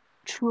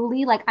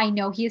 Truly, like I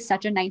know he is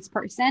such a nice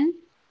person.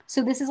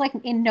 So this is like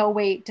in no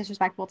way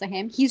disrespectful to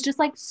him. He's just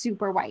like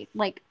super white.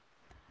 Like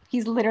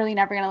he's literally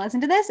never going to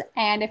listen to this.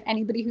 And if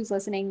anybody who's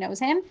listening knows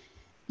him,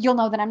 you'll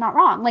know that I'm not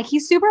wrong. Like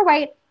he's super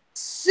white,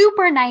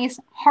 super nice,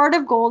 heart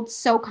of gold,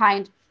 so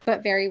kind,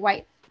 but very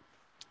white.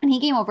 And he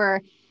came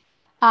over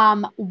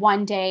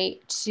one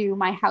day to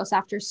my house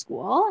after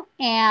school,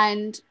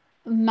 and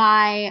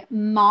my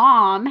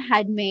mom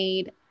had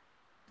made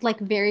like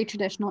very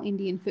traditional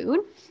Indian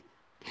food.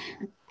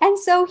 And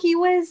so he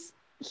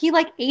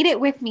like ate it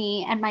with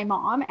me and my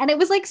mom, and it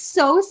was like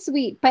so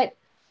sweet, but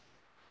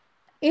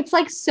it's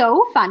like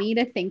so funny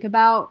to think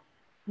about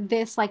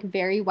this like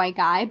very white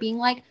guy being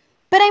like,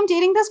 but I'm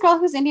dating this girl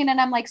who's Indian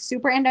and I'm like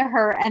super into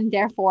her and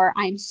therefore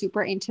I'm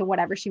super into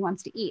whatever she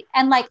wants to eat.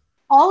 And like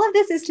all of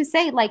this is to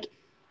say like,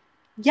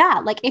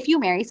 yeah, like if you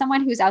marry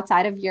someone who's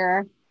outside of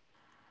your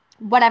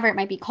whatever it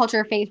might be,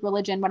 culture, faith,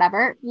 religion,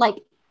 whatever, like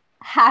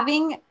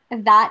having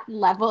that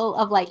level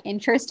of like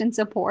interest and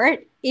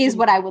support is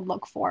what I would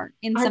look for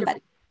in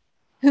somebody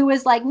who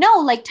is like, no,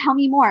 like tell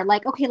me more.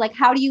 Like, okay, like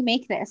how do you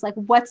make this? Like,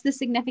 what's the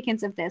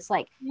significance of this?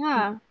 Like,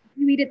 Yeah.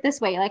 you eat it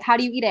this way? Like, how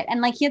do you eat it?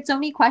 And like he had so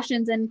many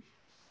questions. And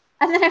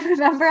then I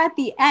remember at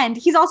the end,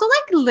 he's also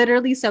like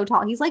literally so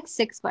tall. He's like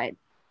 6 foot.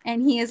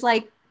 And he is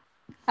like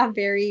a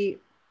very,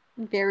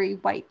 very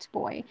white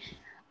boy.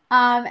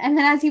 And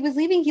then as he was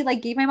leaving, he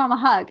like gave my mom a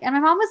hug. And my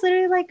mom was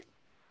literally like,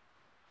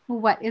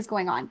 what is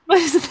going on? What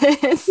is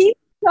this? He's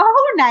so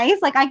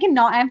nice. Like I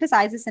cannot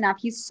emphasize this enough.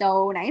 He's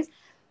so nice.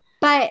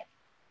 But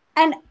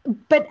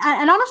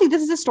honestly,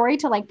 this is a story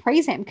to like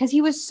praise him because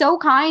he was so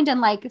kind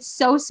and like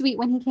so sweet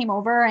when he came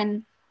over,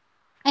 and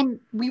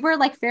we were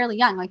like fairly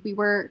young. Like we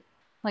were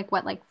like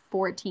what, like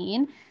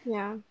 14.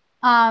 Yeah.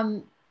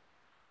 And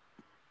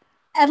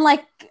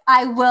like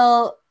I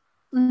will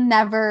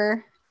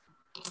never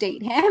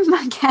date him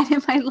again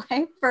in my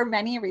life for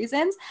many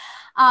reasons.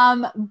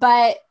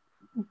 But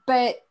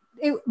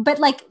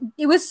like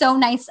it was so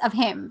nice of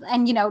him,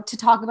 and you know, to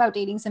talk about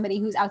dating somebody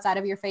who's outside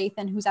of your faith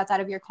and who's outside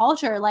of your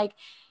culture. Like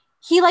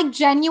he like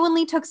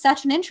genuinely took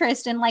such an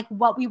interest in like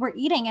what we were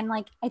eating. And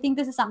like I think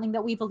this is something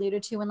that we've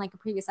alluded to in like a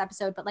previous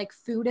episode, but like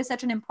food is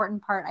such an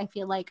important part, I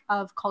feel like,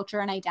 of culture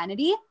and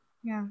identity.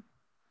 Yeah.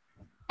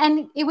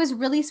 And it was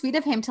really sweet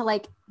of him to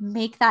like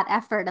make that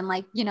effort and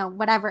like, you know,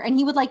 whatever. And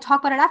he would like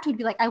talk about it after. He'd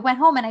be like, I went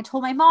home and I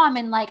told my mom,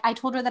 and like I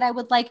told her that I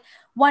would like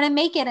want to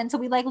make it. And so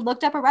we like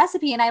looked up a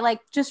recipe, and I like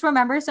just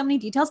remember so many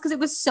details because it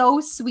was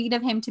so sweet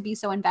of him to be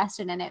so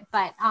invested in it.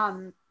 But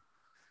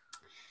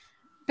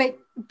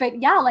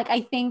yeah, like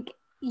I think,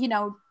 you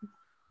know,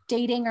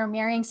 dating or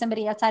marrying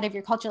somebody outside of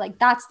your culture, like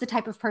that's the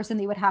type of person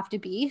they would have to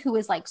be, who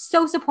is like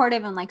so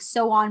supportive and like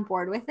so on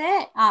board with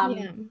it.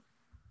 Yeah.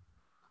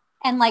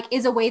 And like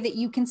is a way that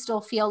you can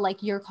still feel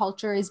like your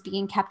culture is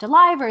being kept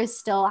alive, or is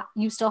still,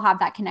 you still have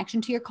that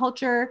connection to your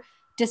culture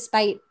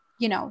despite,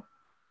 you know,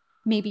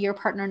 maybe your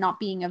partner not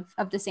being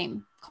of the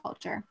same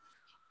culture.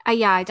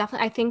 Yeah,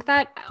 I think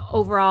that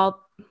overall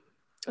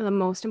the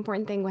most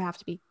important thing would have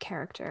to be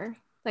character.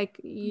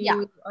 Like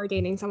you are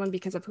dating someone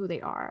because of who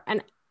they are.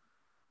 And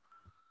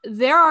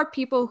there are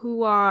people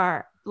who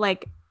are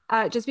like,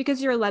 just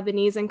because you're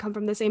Lebanese and come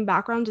from the same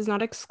background does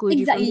not exclude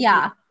you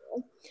from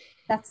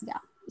that's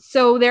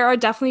So there are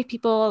definitely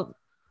people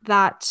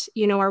that,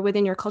 you know, are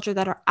within your culture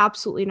that are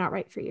absolutely not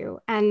right for you.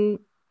 And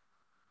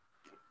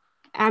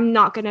I'm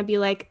not going to be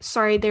like,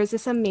 sorry, there's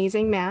this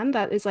amazing man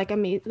that is like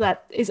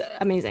that is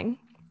amazing.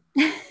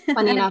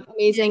 Funny enough,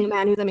 amazing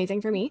man who's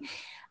amazing for me,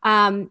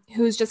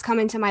 who's just come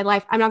into my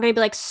life. I'm not going to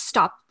be like,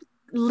 stop,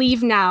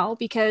 leave now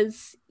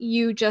because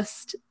you're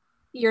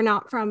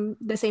not from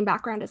the same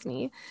background as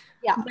me.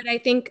 Yeah. But I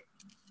think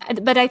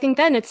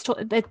then it's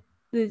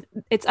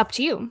up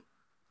to you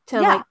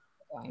to like.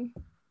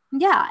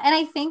 Yeah. And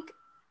I think,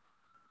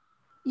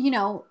 you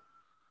know,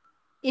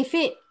 if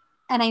it,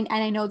 and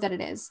I know that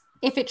it is,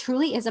 if it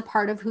truly is a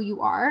part of who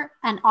you are,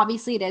 and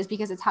obviously it is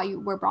because it's how you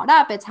were brought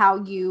up, it's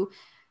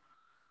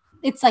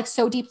like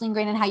so deeply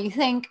ingrained in how you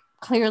think.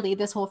 Clearly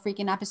this whole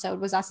freaking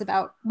episode was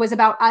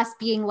about us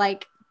being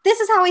like, this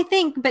is how I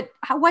think, but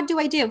what do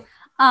I do?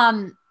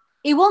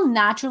 it will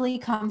naturally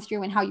come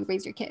through in how you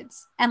raise your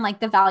kids and like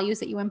the values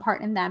that you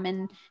impart in them.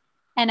 And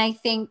I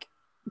think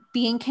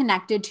being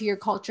connected to your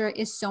culture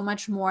is so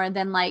much more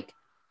than like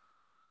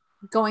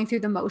going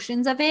through the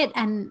motions of it.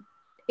 And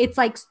it's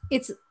like,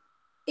 it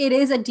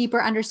is a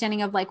deeper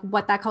understanding of like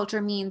what that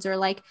culture means, or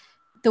like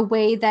the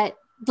way that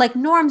like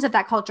norms of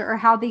that culture or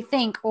how they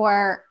think,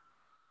 or,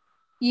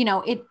 you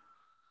know, it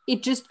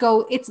just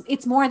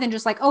it's more than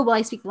just like, oh, well,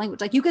 I speak the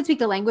language. Like you could speak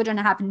the language and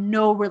have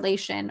no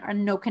relation or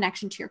no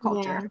connection to your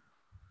culture.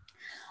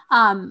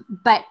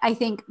 But I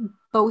think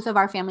both of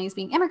our families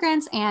being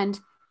immigrants and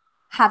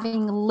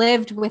having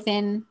lived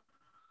within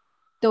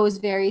those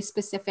very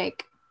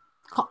specific,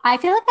 I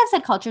feel like I've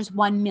said cultures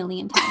 1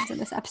 million times in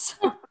this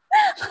episode.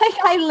 Like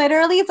I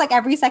literally, it's like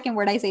every second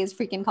word I say is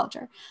freaking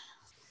culture,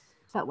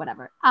 but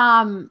whatever.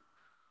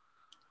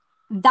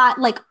 That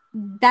like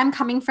them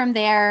coming from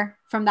there,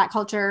 from that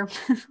culture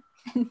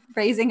and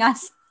raising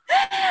us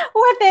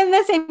within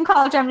the same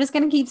culture, I'm just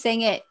going to keep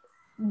saying it,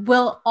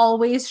 will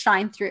always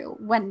shine through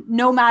when,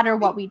 no matter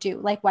what we do,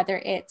 like whether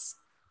it's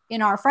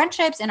in our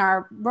friendships, in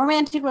our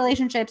romantic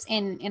relationships,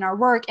 in our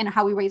work, and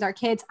how we raise our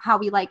kids, how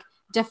we like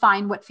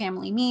define what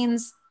family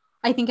means.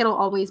 I think it'll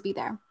always be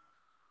there.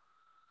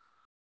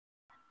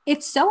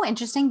 It's so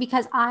interesting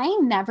because I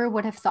never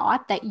would have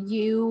thought that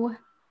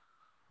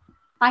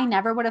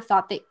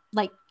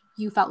like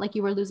you felt like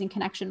you were losing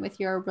connection with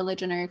your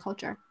religion or your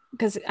culture.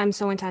 Because I'm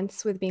so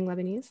intense with being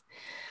Lebanese.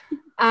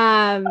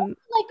 But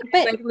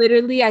like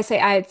literally I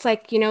say, it's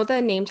like, you know,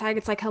 the name tag,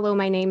 it's like, hello,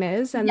 my name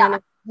is, and then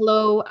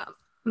hello,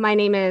 my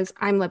name is,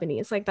 I'm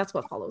Lebanese. Like that's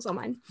what follows on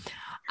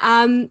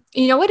mine.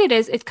 You know what it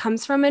is? It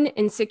comes from an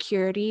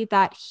insecurity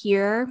that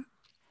here,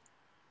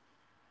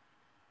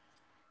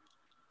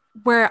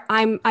 where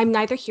I'm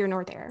neither here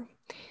nor there.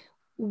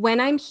 When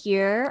I'm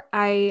here,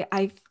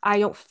 I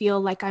don't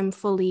feel like I'm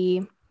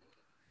fully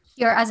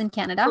here as in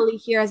Canada. Fully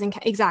here as in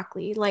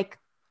exactly. Like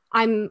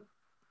I'm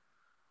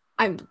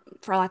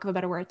for lack of a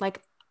better word,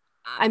 like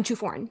I'm too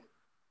foreign.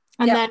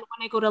 And then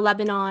when I go to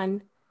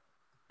Lebanon,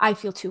 I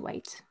feel too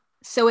white.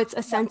 So it's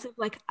a sense of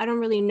like, I don't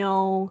really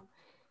know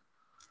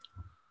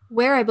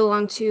where I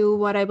belong to,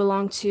 what I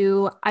belong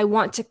to. I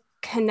want to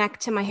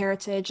connect to my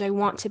heritage. I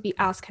want to be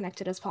as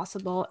connected as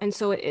possible. And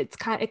so it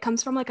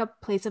comes from like a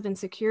place of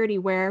insecurity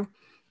where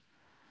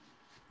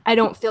I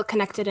don't feel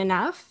connected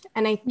enough.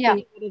 And I think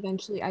that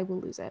eventually I will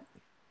lose it.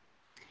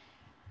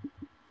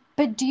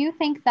 But do you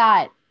think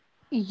that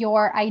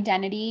your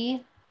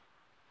identity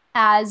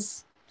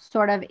as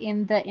sort of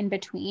in the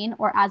in-between,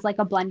 or as like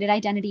a blended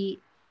identity,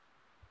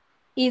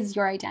 is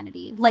your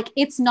identity? Like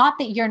it's not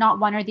that you're not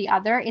one or the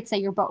other, it's that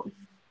you're both.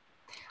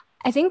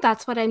 I think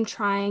that's what I'm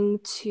trying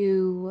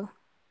to,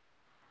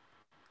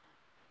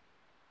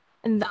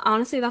 and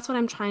honestly, that's what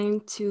I'm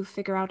trying to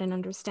figure out and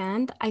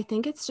understand. I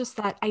think it's just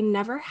that I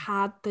never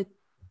had the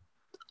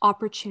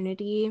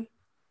opportunity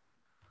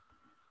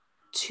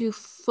to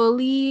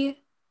fully,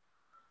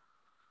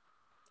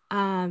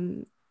 I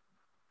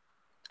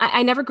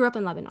never grew up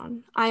in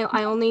Lebanon.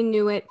 I only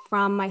knew it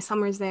from my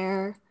summers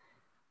there.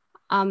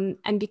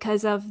 And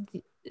because of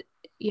the,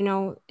 you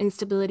know,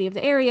 instability of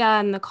the area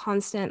and the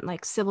constant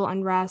like civil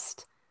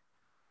unrest,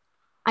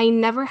 I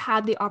never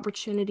had the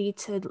opportunity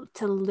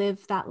to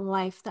live that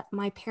life that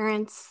my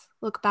parents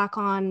look back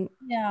on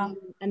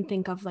and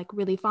think of like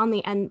really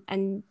fondly,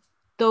 and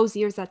those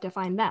years that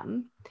define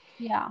them.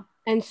 Yeah.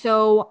 And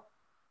so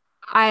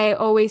I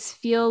always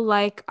feel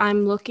like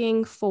I'm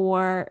looking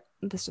for,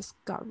 this just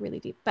got really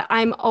deep, but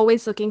I'm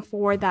always looking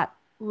for that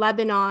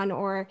Lebanon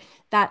or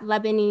that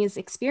Lebanese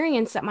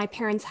experience that my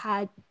parents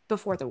had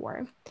before the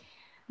war.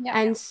 Yeah.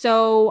 And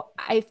so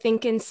I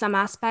think in some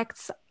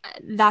aspects,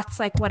 that's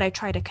like what I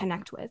try to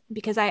connect with,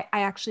 because I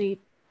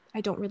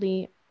don't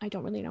really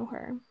know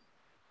her.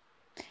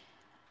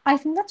 I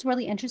think that's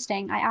really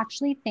interesting. I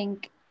actually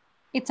think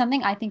it's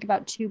something I think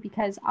about too,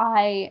 because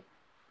I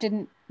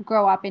didn't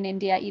grow up in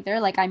India either.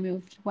 Like I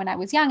moved when I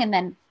was young and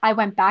then I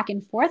went back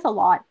and forth a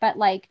lot. But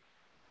like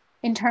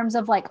in terms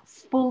of like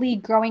fully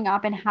growing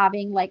up and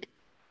having like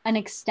an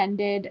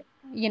extended,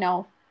 you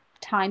know,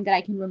 time that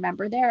I can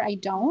remember there, I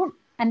don't.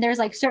 And there's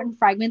like certain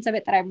fragments of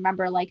it that I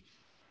remember, like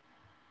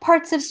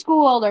parts of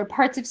school or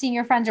parts of seeing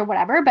your friends or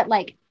whatever. But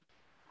like,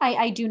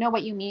 I do know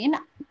what you mean.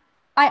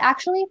 I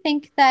actually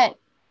think that,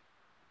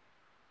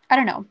 I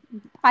don't know.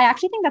 I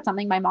actually think that's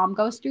something my mom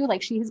goes through.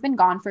 Like she has been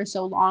gone for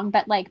so long,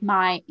 but like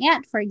my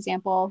aunt, for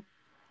example,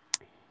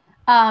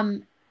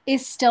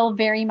 is still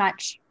very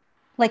much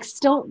like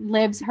still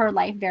lives her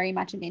life very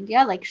much in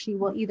India. Like she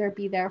will either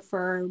be there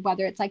for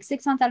whether it's like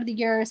 6 months out of the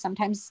year,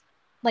 sometimes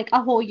like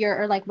a whole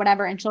year or like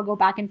whatever. And she'll go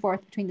back and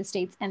forth between the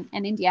States and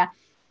India.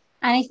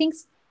 And I think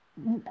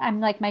I'm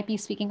like, might be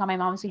speaking on my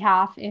mom's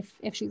behalf if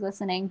she's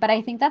listening, but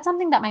I think that's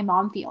something that my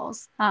mom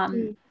feels,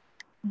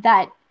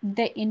 that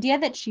the India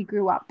that she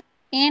grew up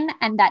in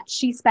and that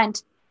she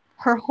spent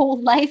her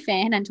whole life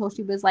in until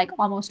she was like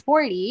almost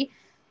 40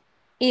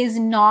 is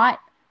not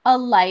a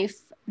life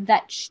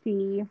that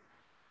she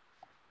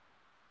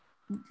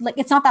like,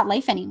 it's not that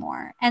life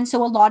anymore. And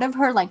so a lot of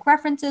her like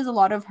references, a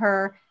lot of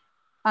her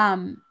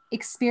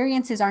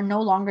experiences are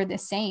no longer the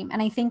same.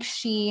 And I think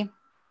she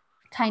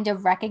kind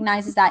of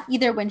recognizes that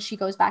either when she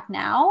goes back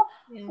now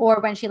or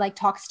when she like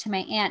talks to my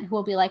aunt, who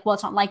will be like, well,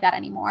 it's not like that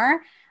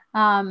anymore.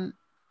 But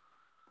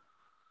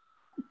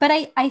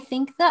I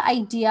think the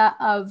idea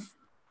of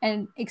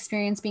an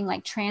experience being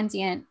like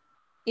transient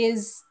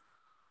is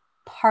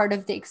part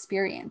of the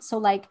experience. So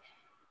like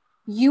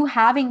you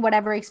having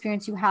whatever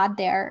experience you had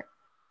there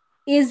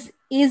is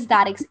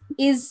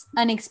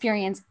an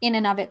experience in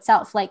and of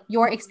itself. Like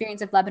your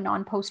experience of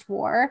Lebanon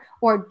post-war,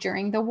 or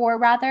during the war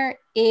rather,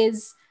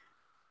 is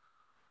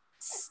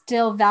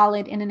still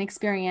valid in an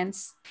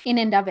experience in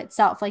and of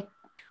itself. Like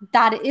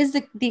that is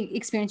the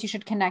experience you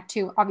should connect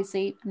to.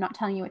 Obviously, I'm not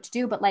telling you what to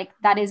do, but like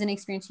that is an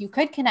experience you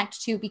could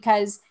connect to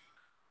because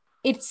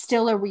it's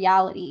still a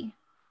reality,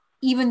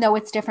 even though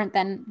it's different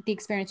than the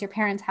experience your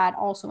parents had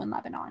also in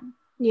Lebanon,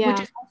 which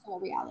is also a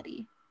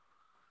reality.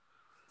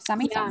 Does that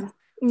make sense?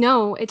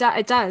 No, it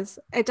does.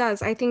 It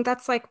does. I think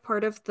that's like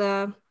part of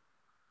the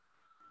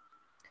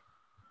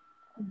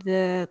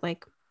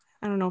like,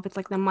 I don't know if it's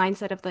like the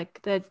mindset of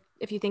like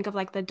if you think of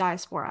like the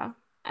diaspora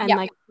and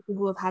like people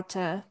who have had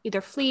to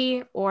either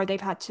flee or they've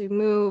had to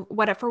move,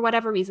 for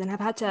whatever reason, have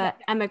had to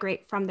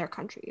emigrate from their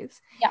countries.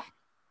 Yeah.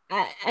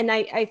 And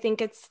I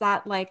think it's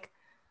that like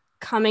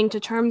coming to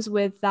terms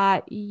with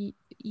that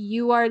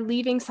you are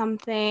leaving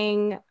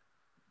something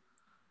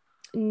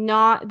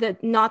not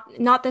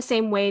the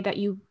same way that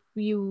you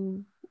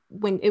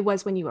when it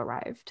was when you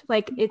arrived.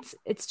 Like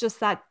it's just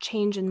that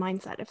change in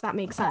mindset, if that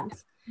makes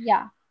sense.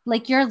 Yeah.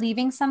 Like you're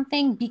leaving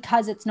something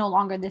because it's no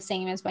longer the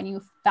same as when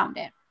you found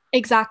it.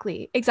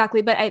 Exactly.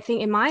 But I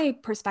think in my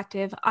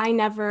perspective, you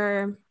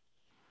never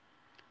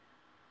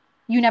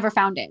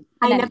found it.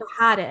 I never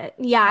had it.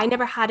 Yeah, I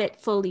never had it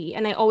fully.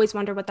 And I always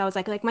wonder what that was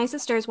like. Like my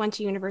sisters went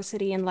to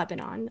university in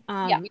Lebanon.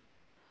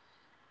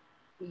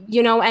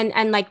 You know,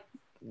 and like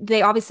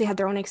they obviously had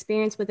their own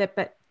experience with it,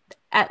 but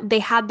they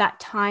had that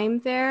time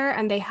there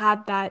and they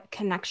had that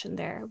connection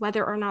there.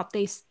 Whether or not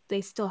they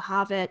still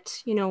have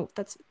it, you know,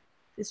 that's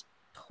is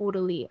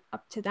totally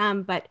up to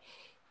them. But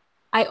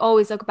I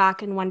always look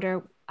back and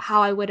wonder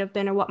how I would have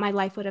been or what my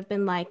life would have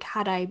been like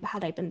had I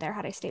been there,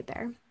 had I stayed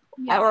there,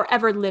 or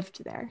ever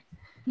lived there.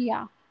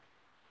 Yeah.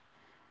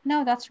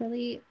 No, that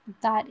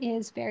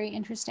is very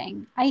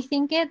interesting. I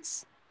think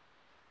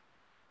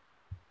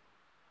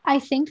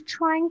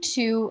trying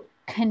to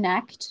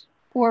connect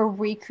or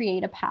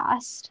recreate a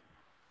past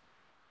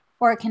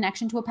or a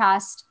connection to a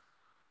past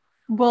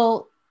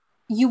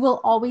you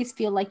will always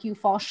feel like you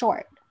fall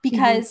short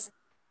because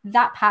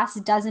that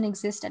past doesn't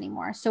exist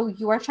anymore. So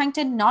you are trying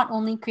to not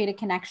only create a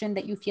connection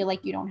that you feel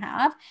like you don't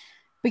have,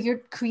 but you're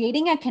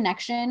creating a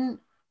connection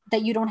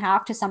that you don't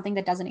have to something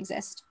that doesn't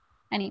exist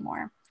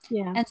anymore.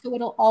 Yeah. And so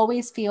it'll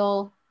always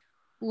feel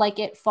like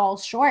it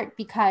falls short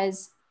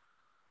because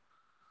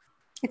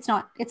it's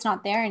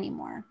not there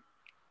anymore.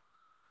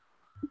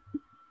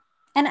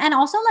 And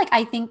also like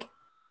I think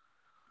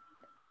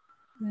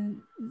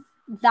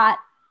that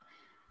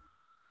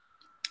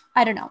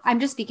I don't know, I'm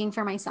just speaking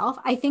for myself.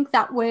 I think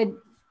that would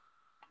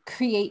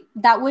create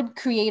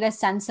a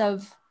sense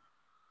of,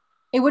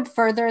 it would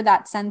further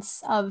that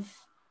sense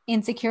of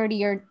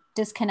insecurity or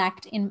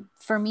disconnect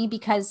for me,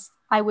 because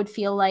I would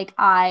feel like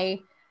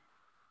I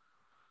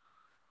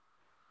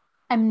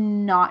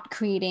am not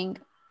creating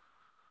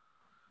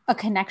a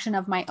connection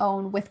of my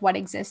own with what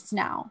exists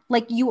now.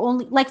 Like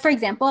for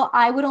example,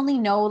 I would only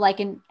know like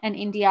in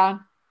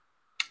India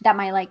that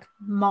my like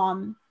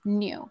mom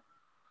knew,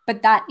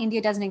 but that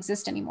India doesn't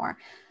exist anymore.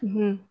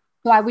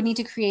 So I would need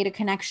to create a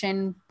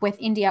connection with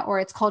India or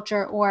its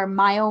culture or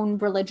my own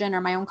religion or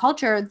my own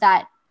culture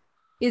that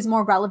is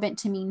more relevant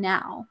to me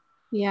now.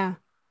 Yeah.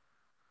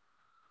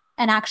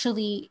 And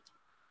actually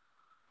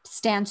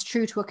stands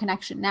true to a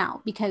connection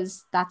now,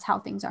 because that's how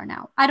things are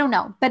now. I don't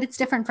know, but it's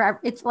different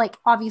it's like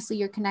obviously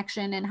your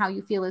connection and how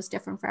you feel is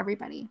different for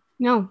everybody.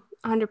 No,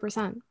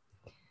 100%.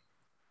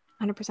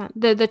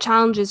 100%. The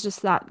challenge is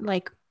just that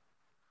like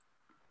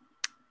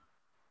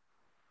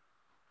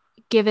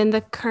given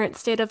the current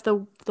state of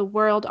the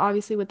world,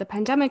 obviously with the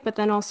pandemic, but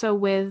then also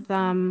with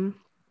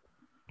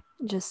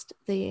just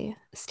the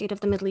state of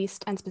the Middle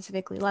East and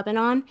specifically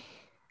Lebanon,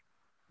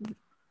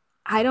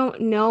 I don't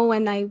know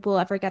when I will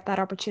ever get that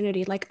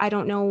opportunity. Like, I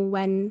don't know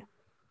when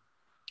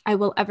I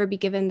will ever be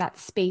given that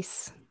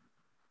space,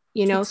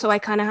 you know? So I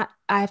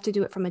have to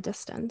do it from a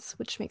distance,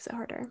 which makes it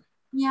harder.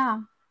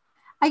 Yeah.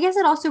 I guess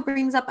it also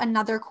brings up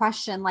another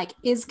question, like,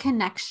 is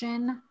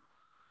connection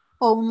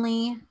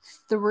only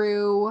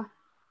through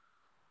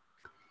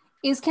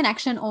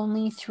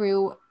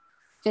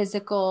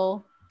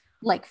physical,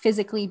 like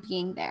physically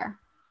being there?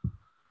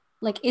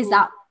 Like, is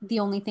that the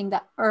only thing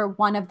that, or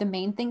one of the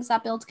main things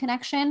that builds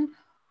connection?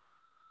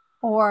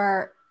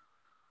 Or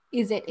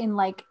is it in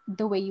like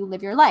the way you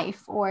live your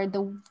life or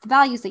the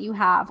values that you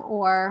have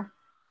or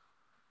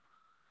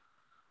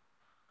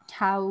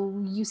how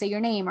you say your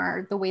name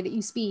or the way that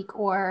you speak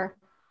or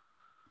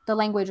the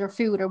language or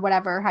food or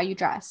whatever, how you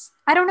dress?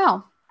 I don't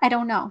know.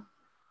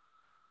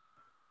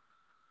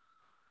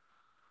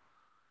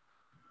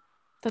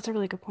 That's a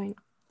really good point.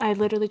 I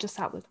literally just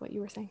sat with what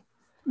you were saying.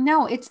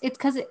 No, it's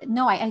because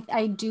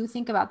I do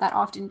think about that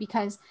often,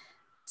 because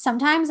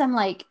sometimes I'm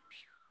like,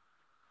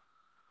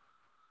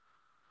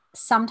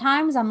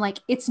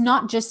 it's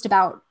not just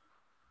about,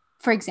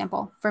 for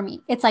example, for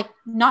me, it's like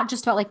not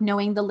just about like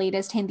knowing the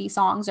latest Hindi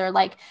songs, or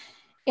like,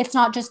 it's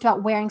not just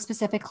about wearing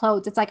specific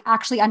clothes. It's like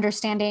actually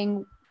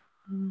understanding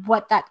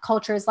what that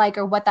culture is like,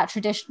 or what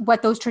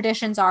those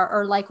traditions are,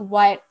 or like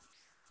what,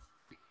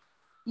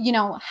 you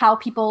know, how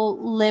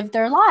people live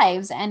their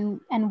lives,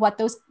 and what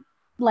those,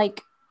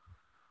 like,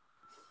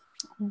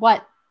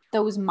 what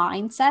those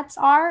mindsets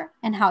are,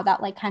 and how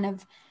that like kind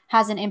of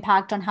has an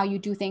impact on how you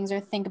do things or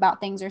think about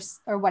things,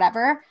 or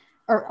whatever,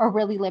 or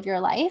really live your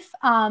life.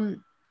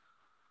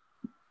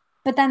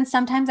 But then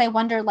sometimes I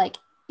wonder, like,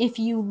 if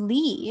you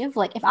leave,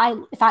 like if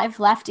I've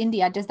left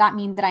India, does that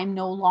mean that I'm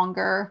no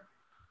longer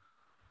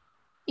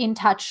in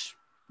touch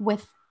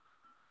with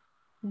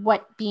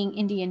what being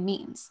Indian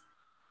means?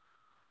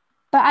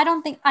 But I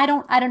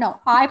don't know.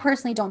 I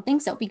personally don't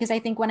think so, because I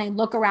think when I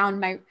look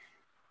around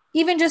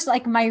even just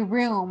like my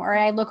room, or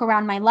I look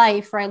around my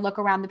life, or I look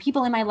around the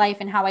people in my life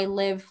and how I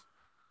live,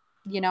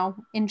 you know,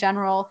 in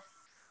general,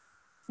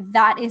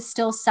 that is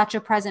still such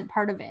a present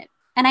part of it.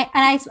 And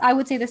I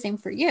would say the same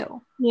for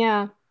you.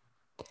 Yeah.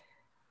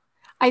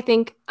 I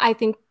think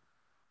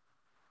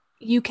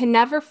you can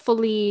never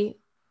fully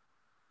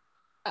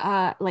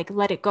like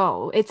let it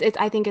go.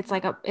 I think it's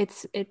like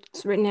it's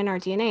written in our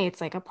DNA.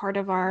 It's like a part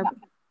of our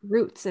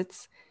roots.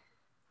 It's,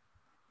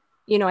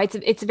 you know,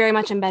 it's very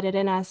much embedded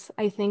in us.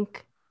 I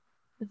think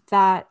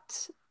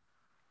that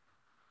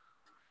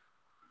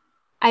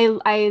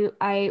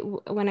I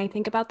when I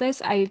think about this,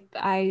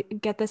 I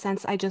get the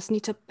sense I just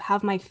need to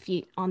have my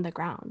feet on the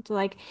ground.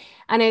 Like,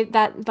 and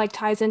that like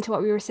ties into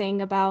what we were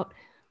saying about,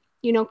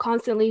 you know,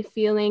 constantly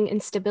feeling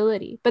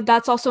instability. But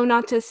that's also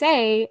not to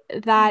say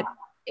that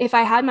if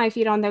I had my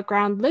feet on the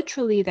ground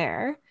literally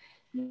there,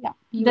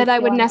 that I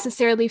would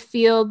necessarily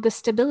feel the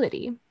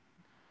stability.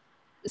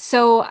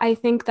 So I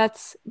think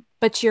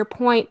but to your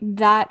point,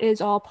 that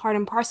is all part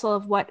and parcel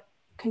of what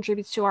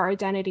contributes to our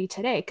identity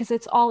today, because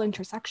it's all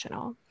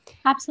intersectional.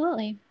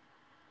 Absolutely.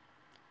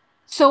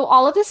 So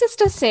all of this is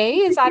to say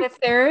is that if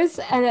there's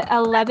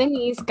a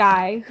Lebanese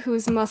guy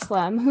who's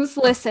Muslim who's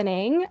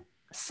listening,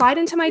 slide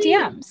into my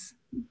DMs.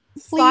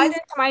 Slide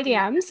into my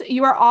DMs.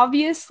 You are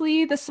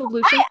obviously the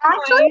solution to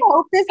my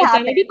hope this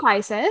identity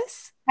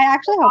crisis. I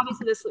actually hope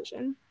obviously the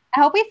solution.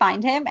 I hope we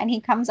find him and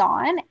he comes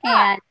on.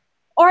 Yeah. And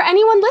or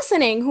anyone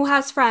listening who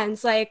has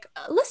friends, like,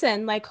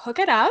 listen, like, hook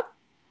it up.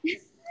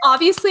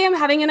 Obviously, I'm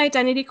having an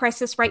identity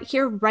crisis right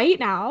here, right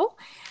now.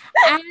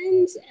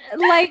 And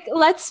like,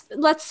 let's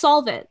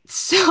solve it.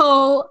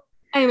 So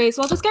anyways,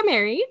 we'll just get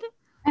married.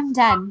 I'm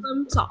done.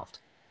 Solved.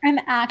 I'm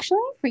actually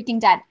freaking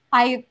dead.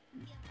 I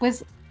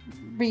was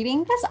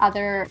reading this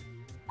other,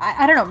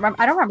 I don't know,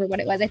 I don't remember what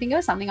it was. I think it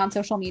was something on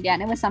social media,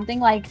 and it was something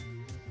like,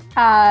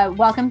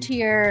 welcome to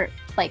your,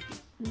 like,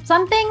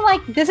 something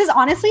like, this is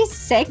honestly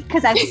sick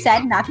because I've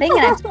said nothing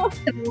and I've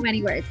said so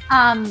many words.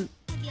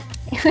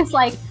 It was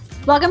like,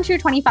 welcome to your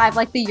 25,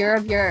 like the year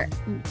of your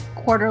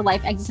quarter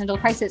life existential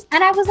crisis.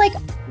 And I was like,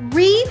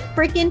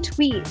 freaking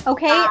tweet,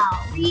 okay?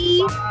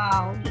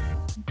 Wow.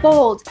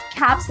 Bold,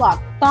 caps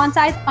lock, font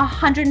size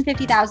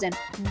 150,000,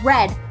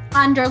 red,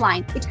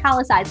 underline,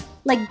 italicized.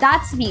 Like,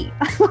 that's me.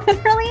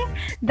 Literally,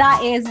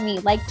 that is me.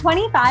 Like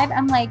 25,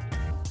 I'm like,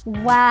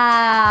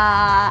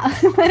 wow.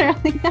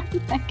 Literally,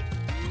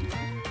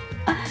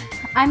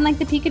 I'm like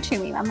the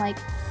Pikachu meme. I'm like,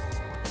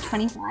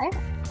 25?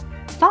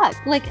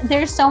 Fuck. Like,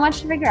 there's so much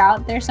to figure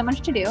out. There's so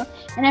much to do.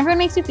 And everyone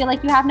makes you feel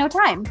like you have no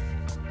time.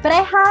 But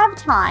I have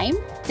time.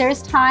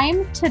 There's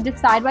time to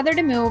decide whether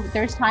to move.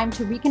 There's time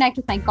to reconnect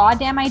with my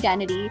goddamn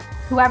identity,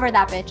 whoever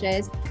that bitch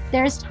is.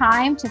 There's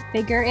time to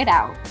figure it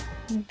out.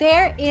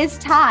 There is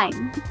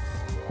time.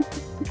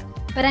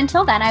 But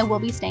until then, I will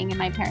be staying in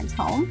my parents'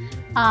 home,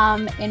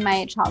 in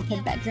my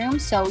childhood bedroom.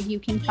 So you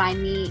can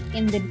find me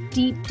in the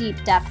deep,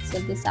 deep depths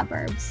of the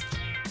suburbs,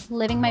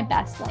 living my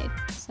best life.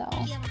 So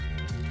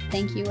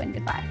thank you and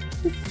goodbye.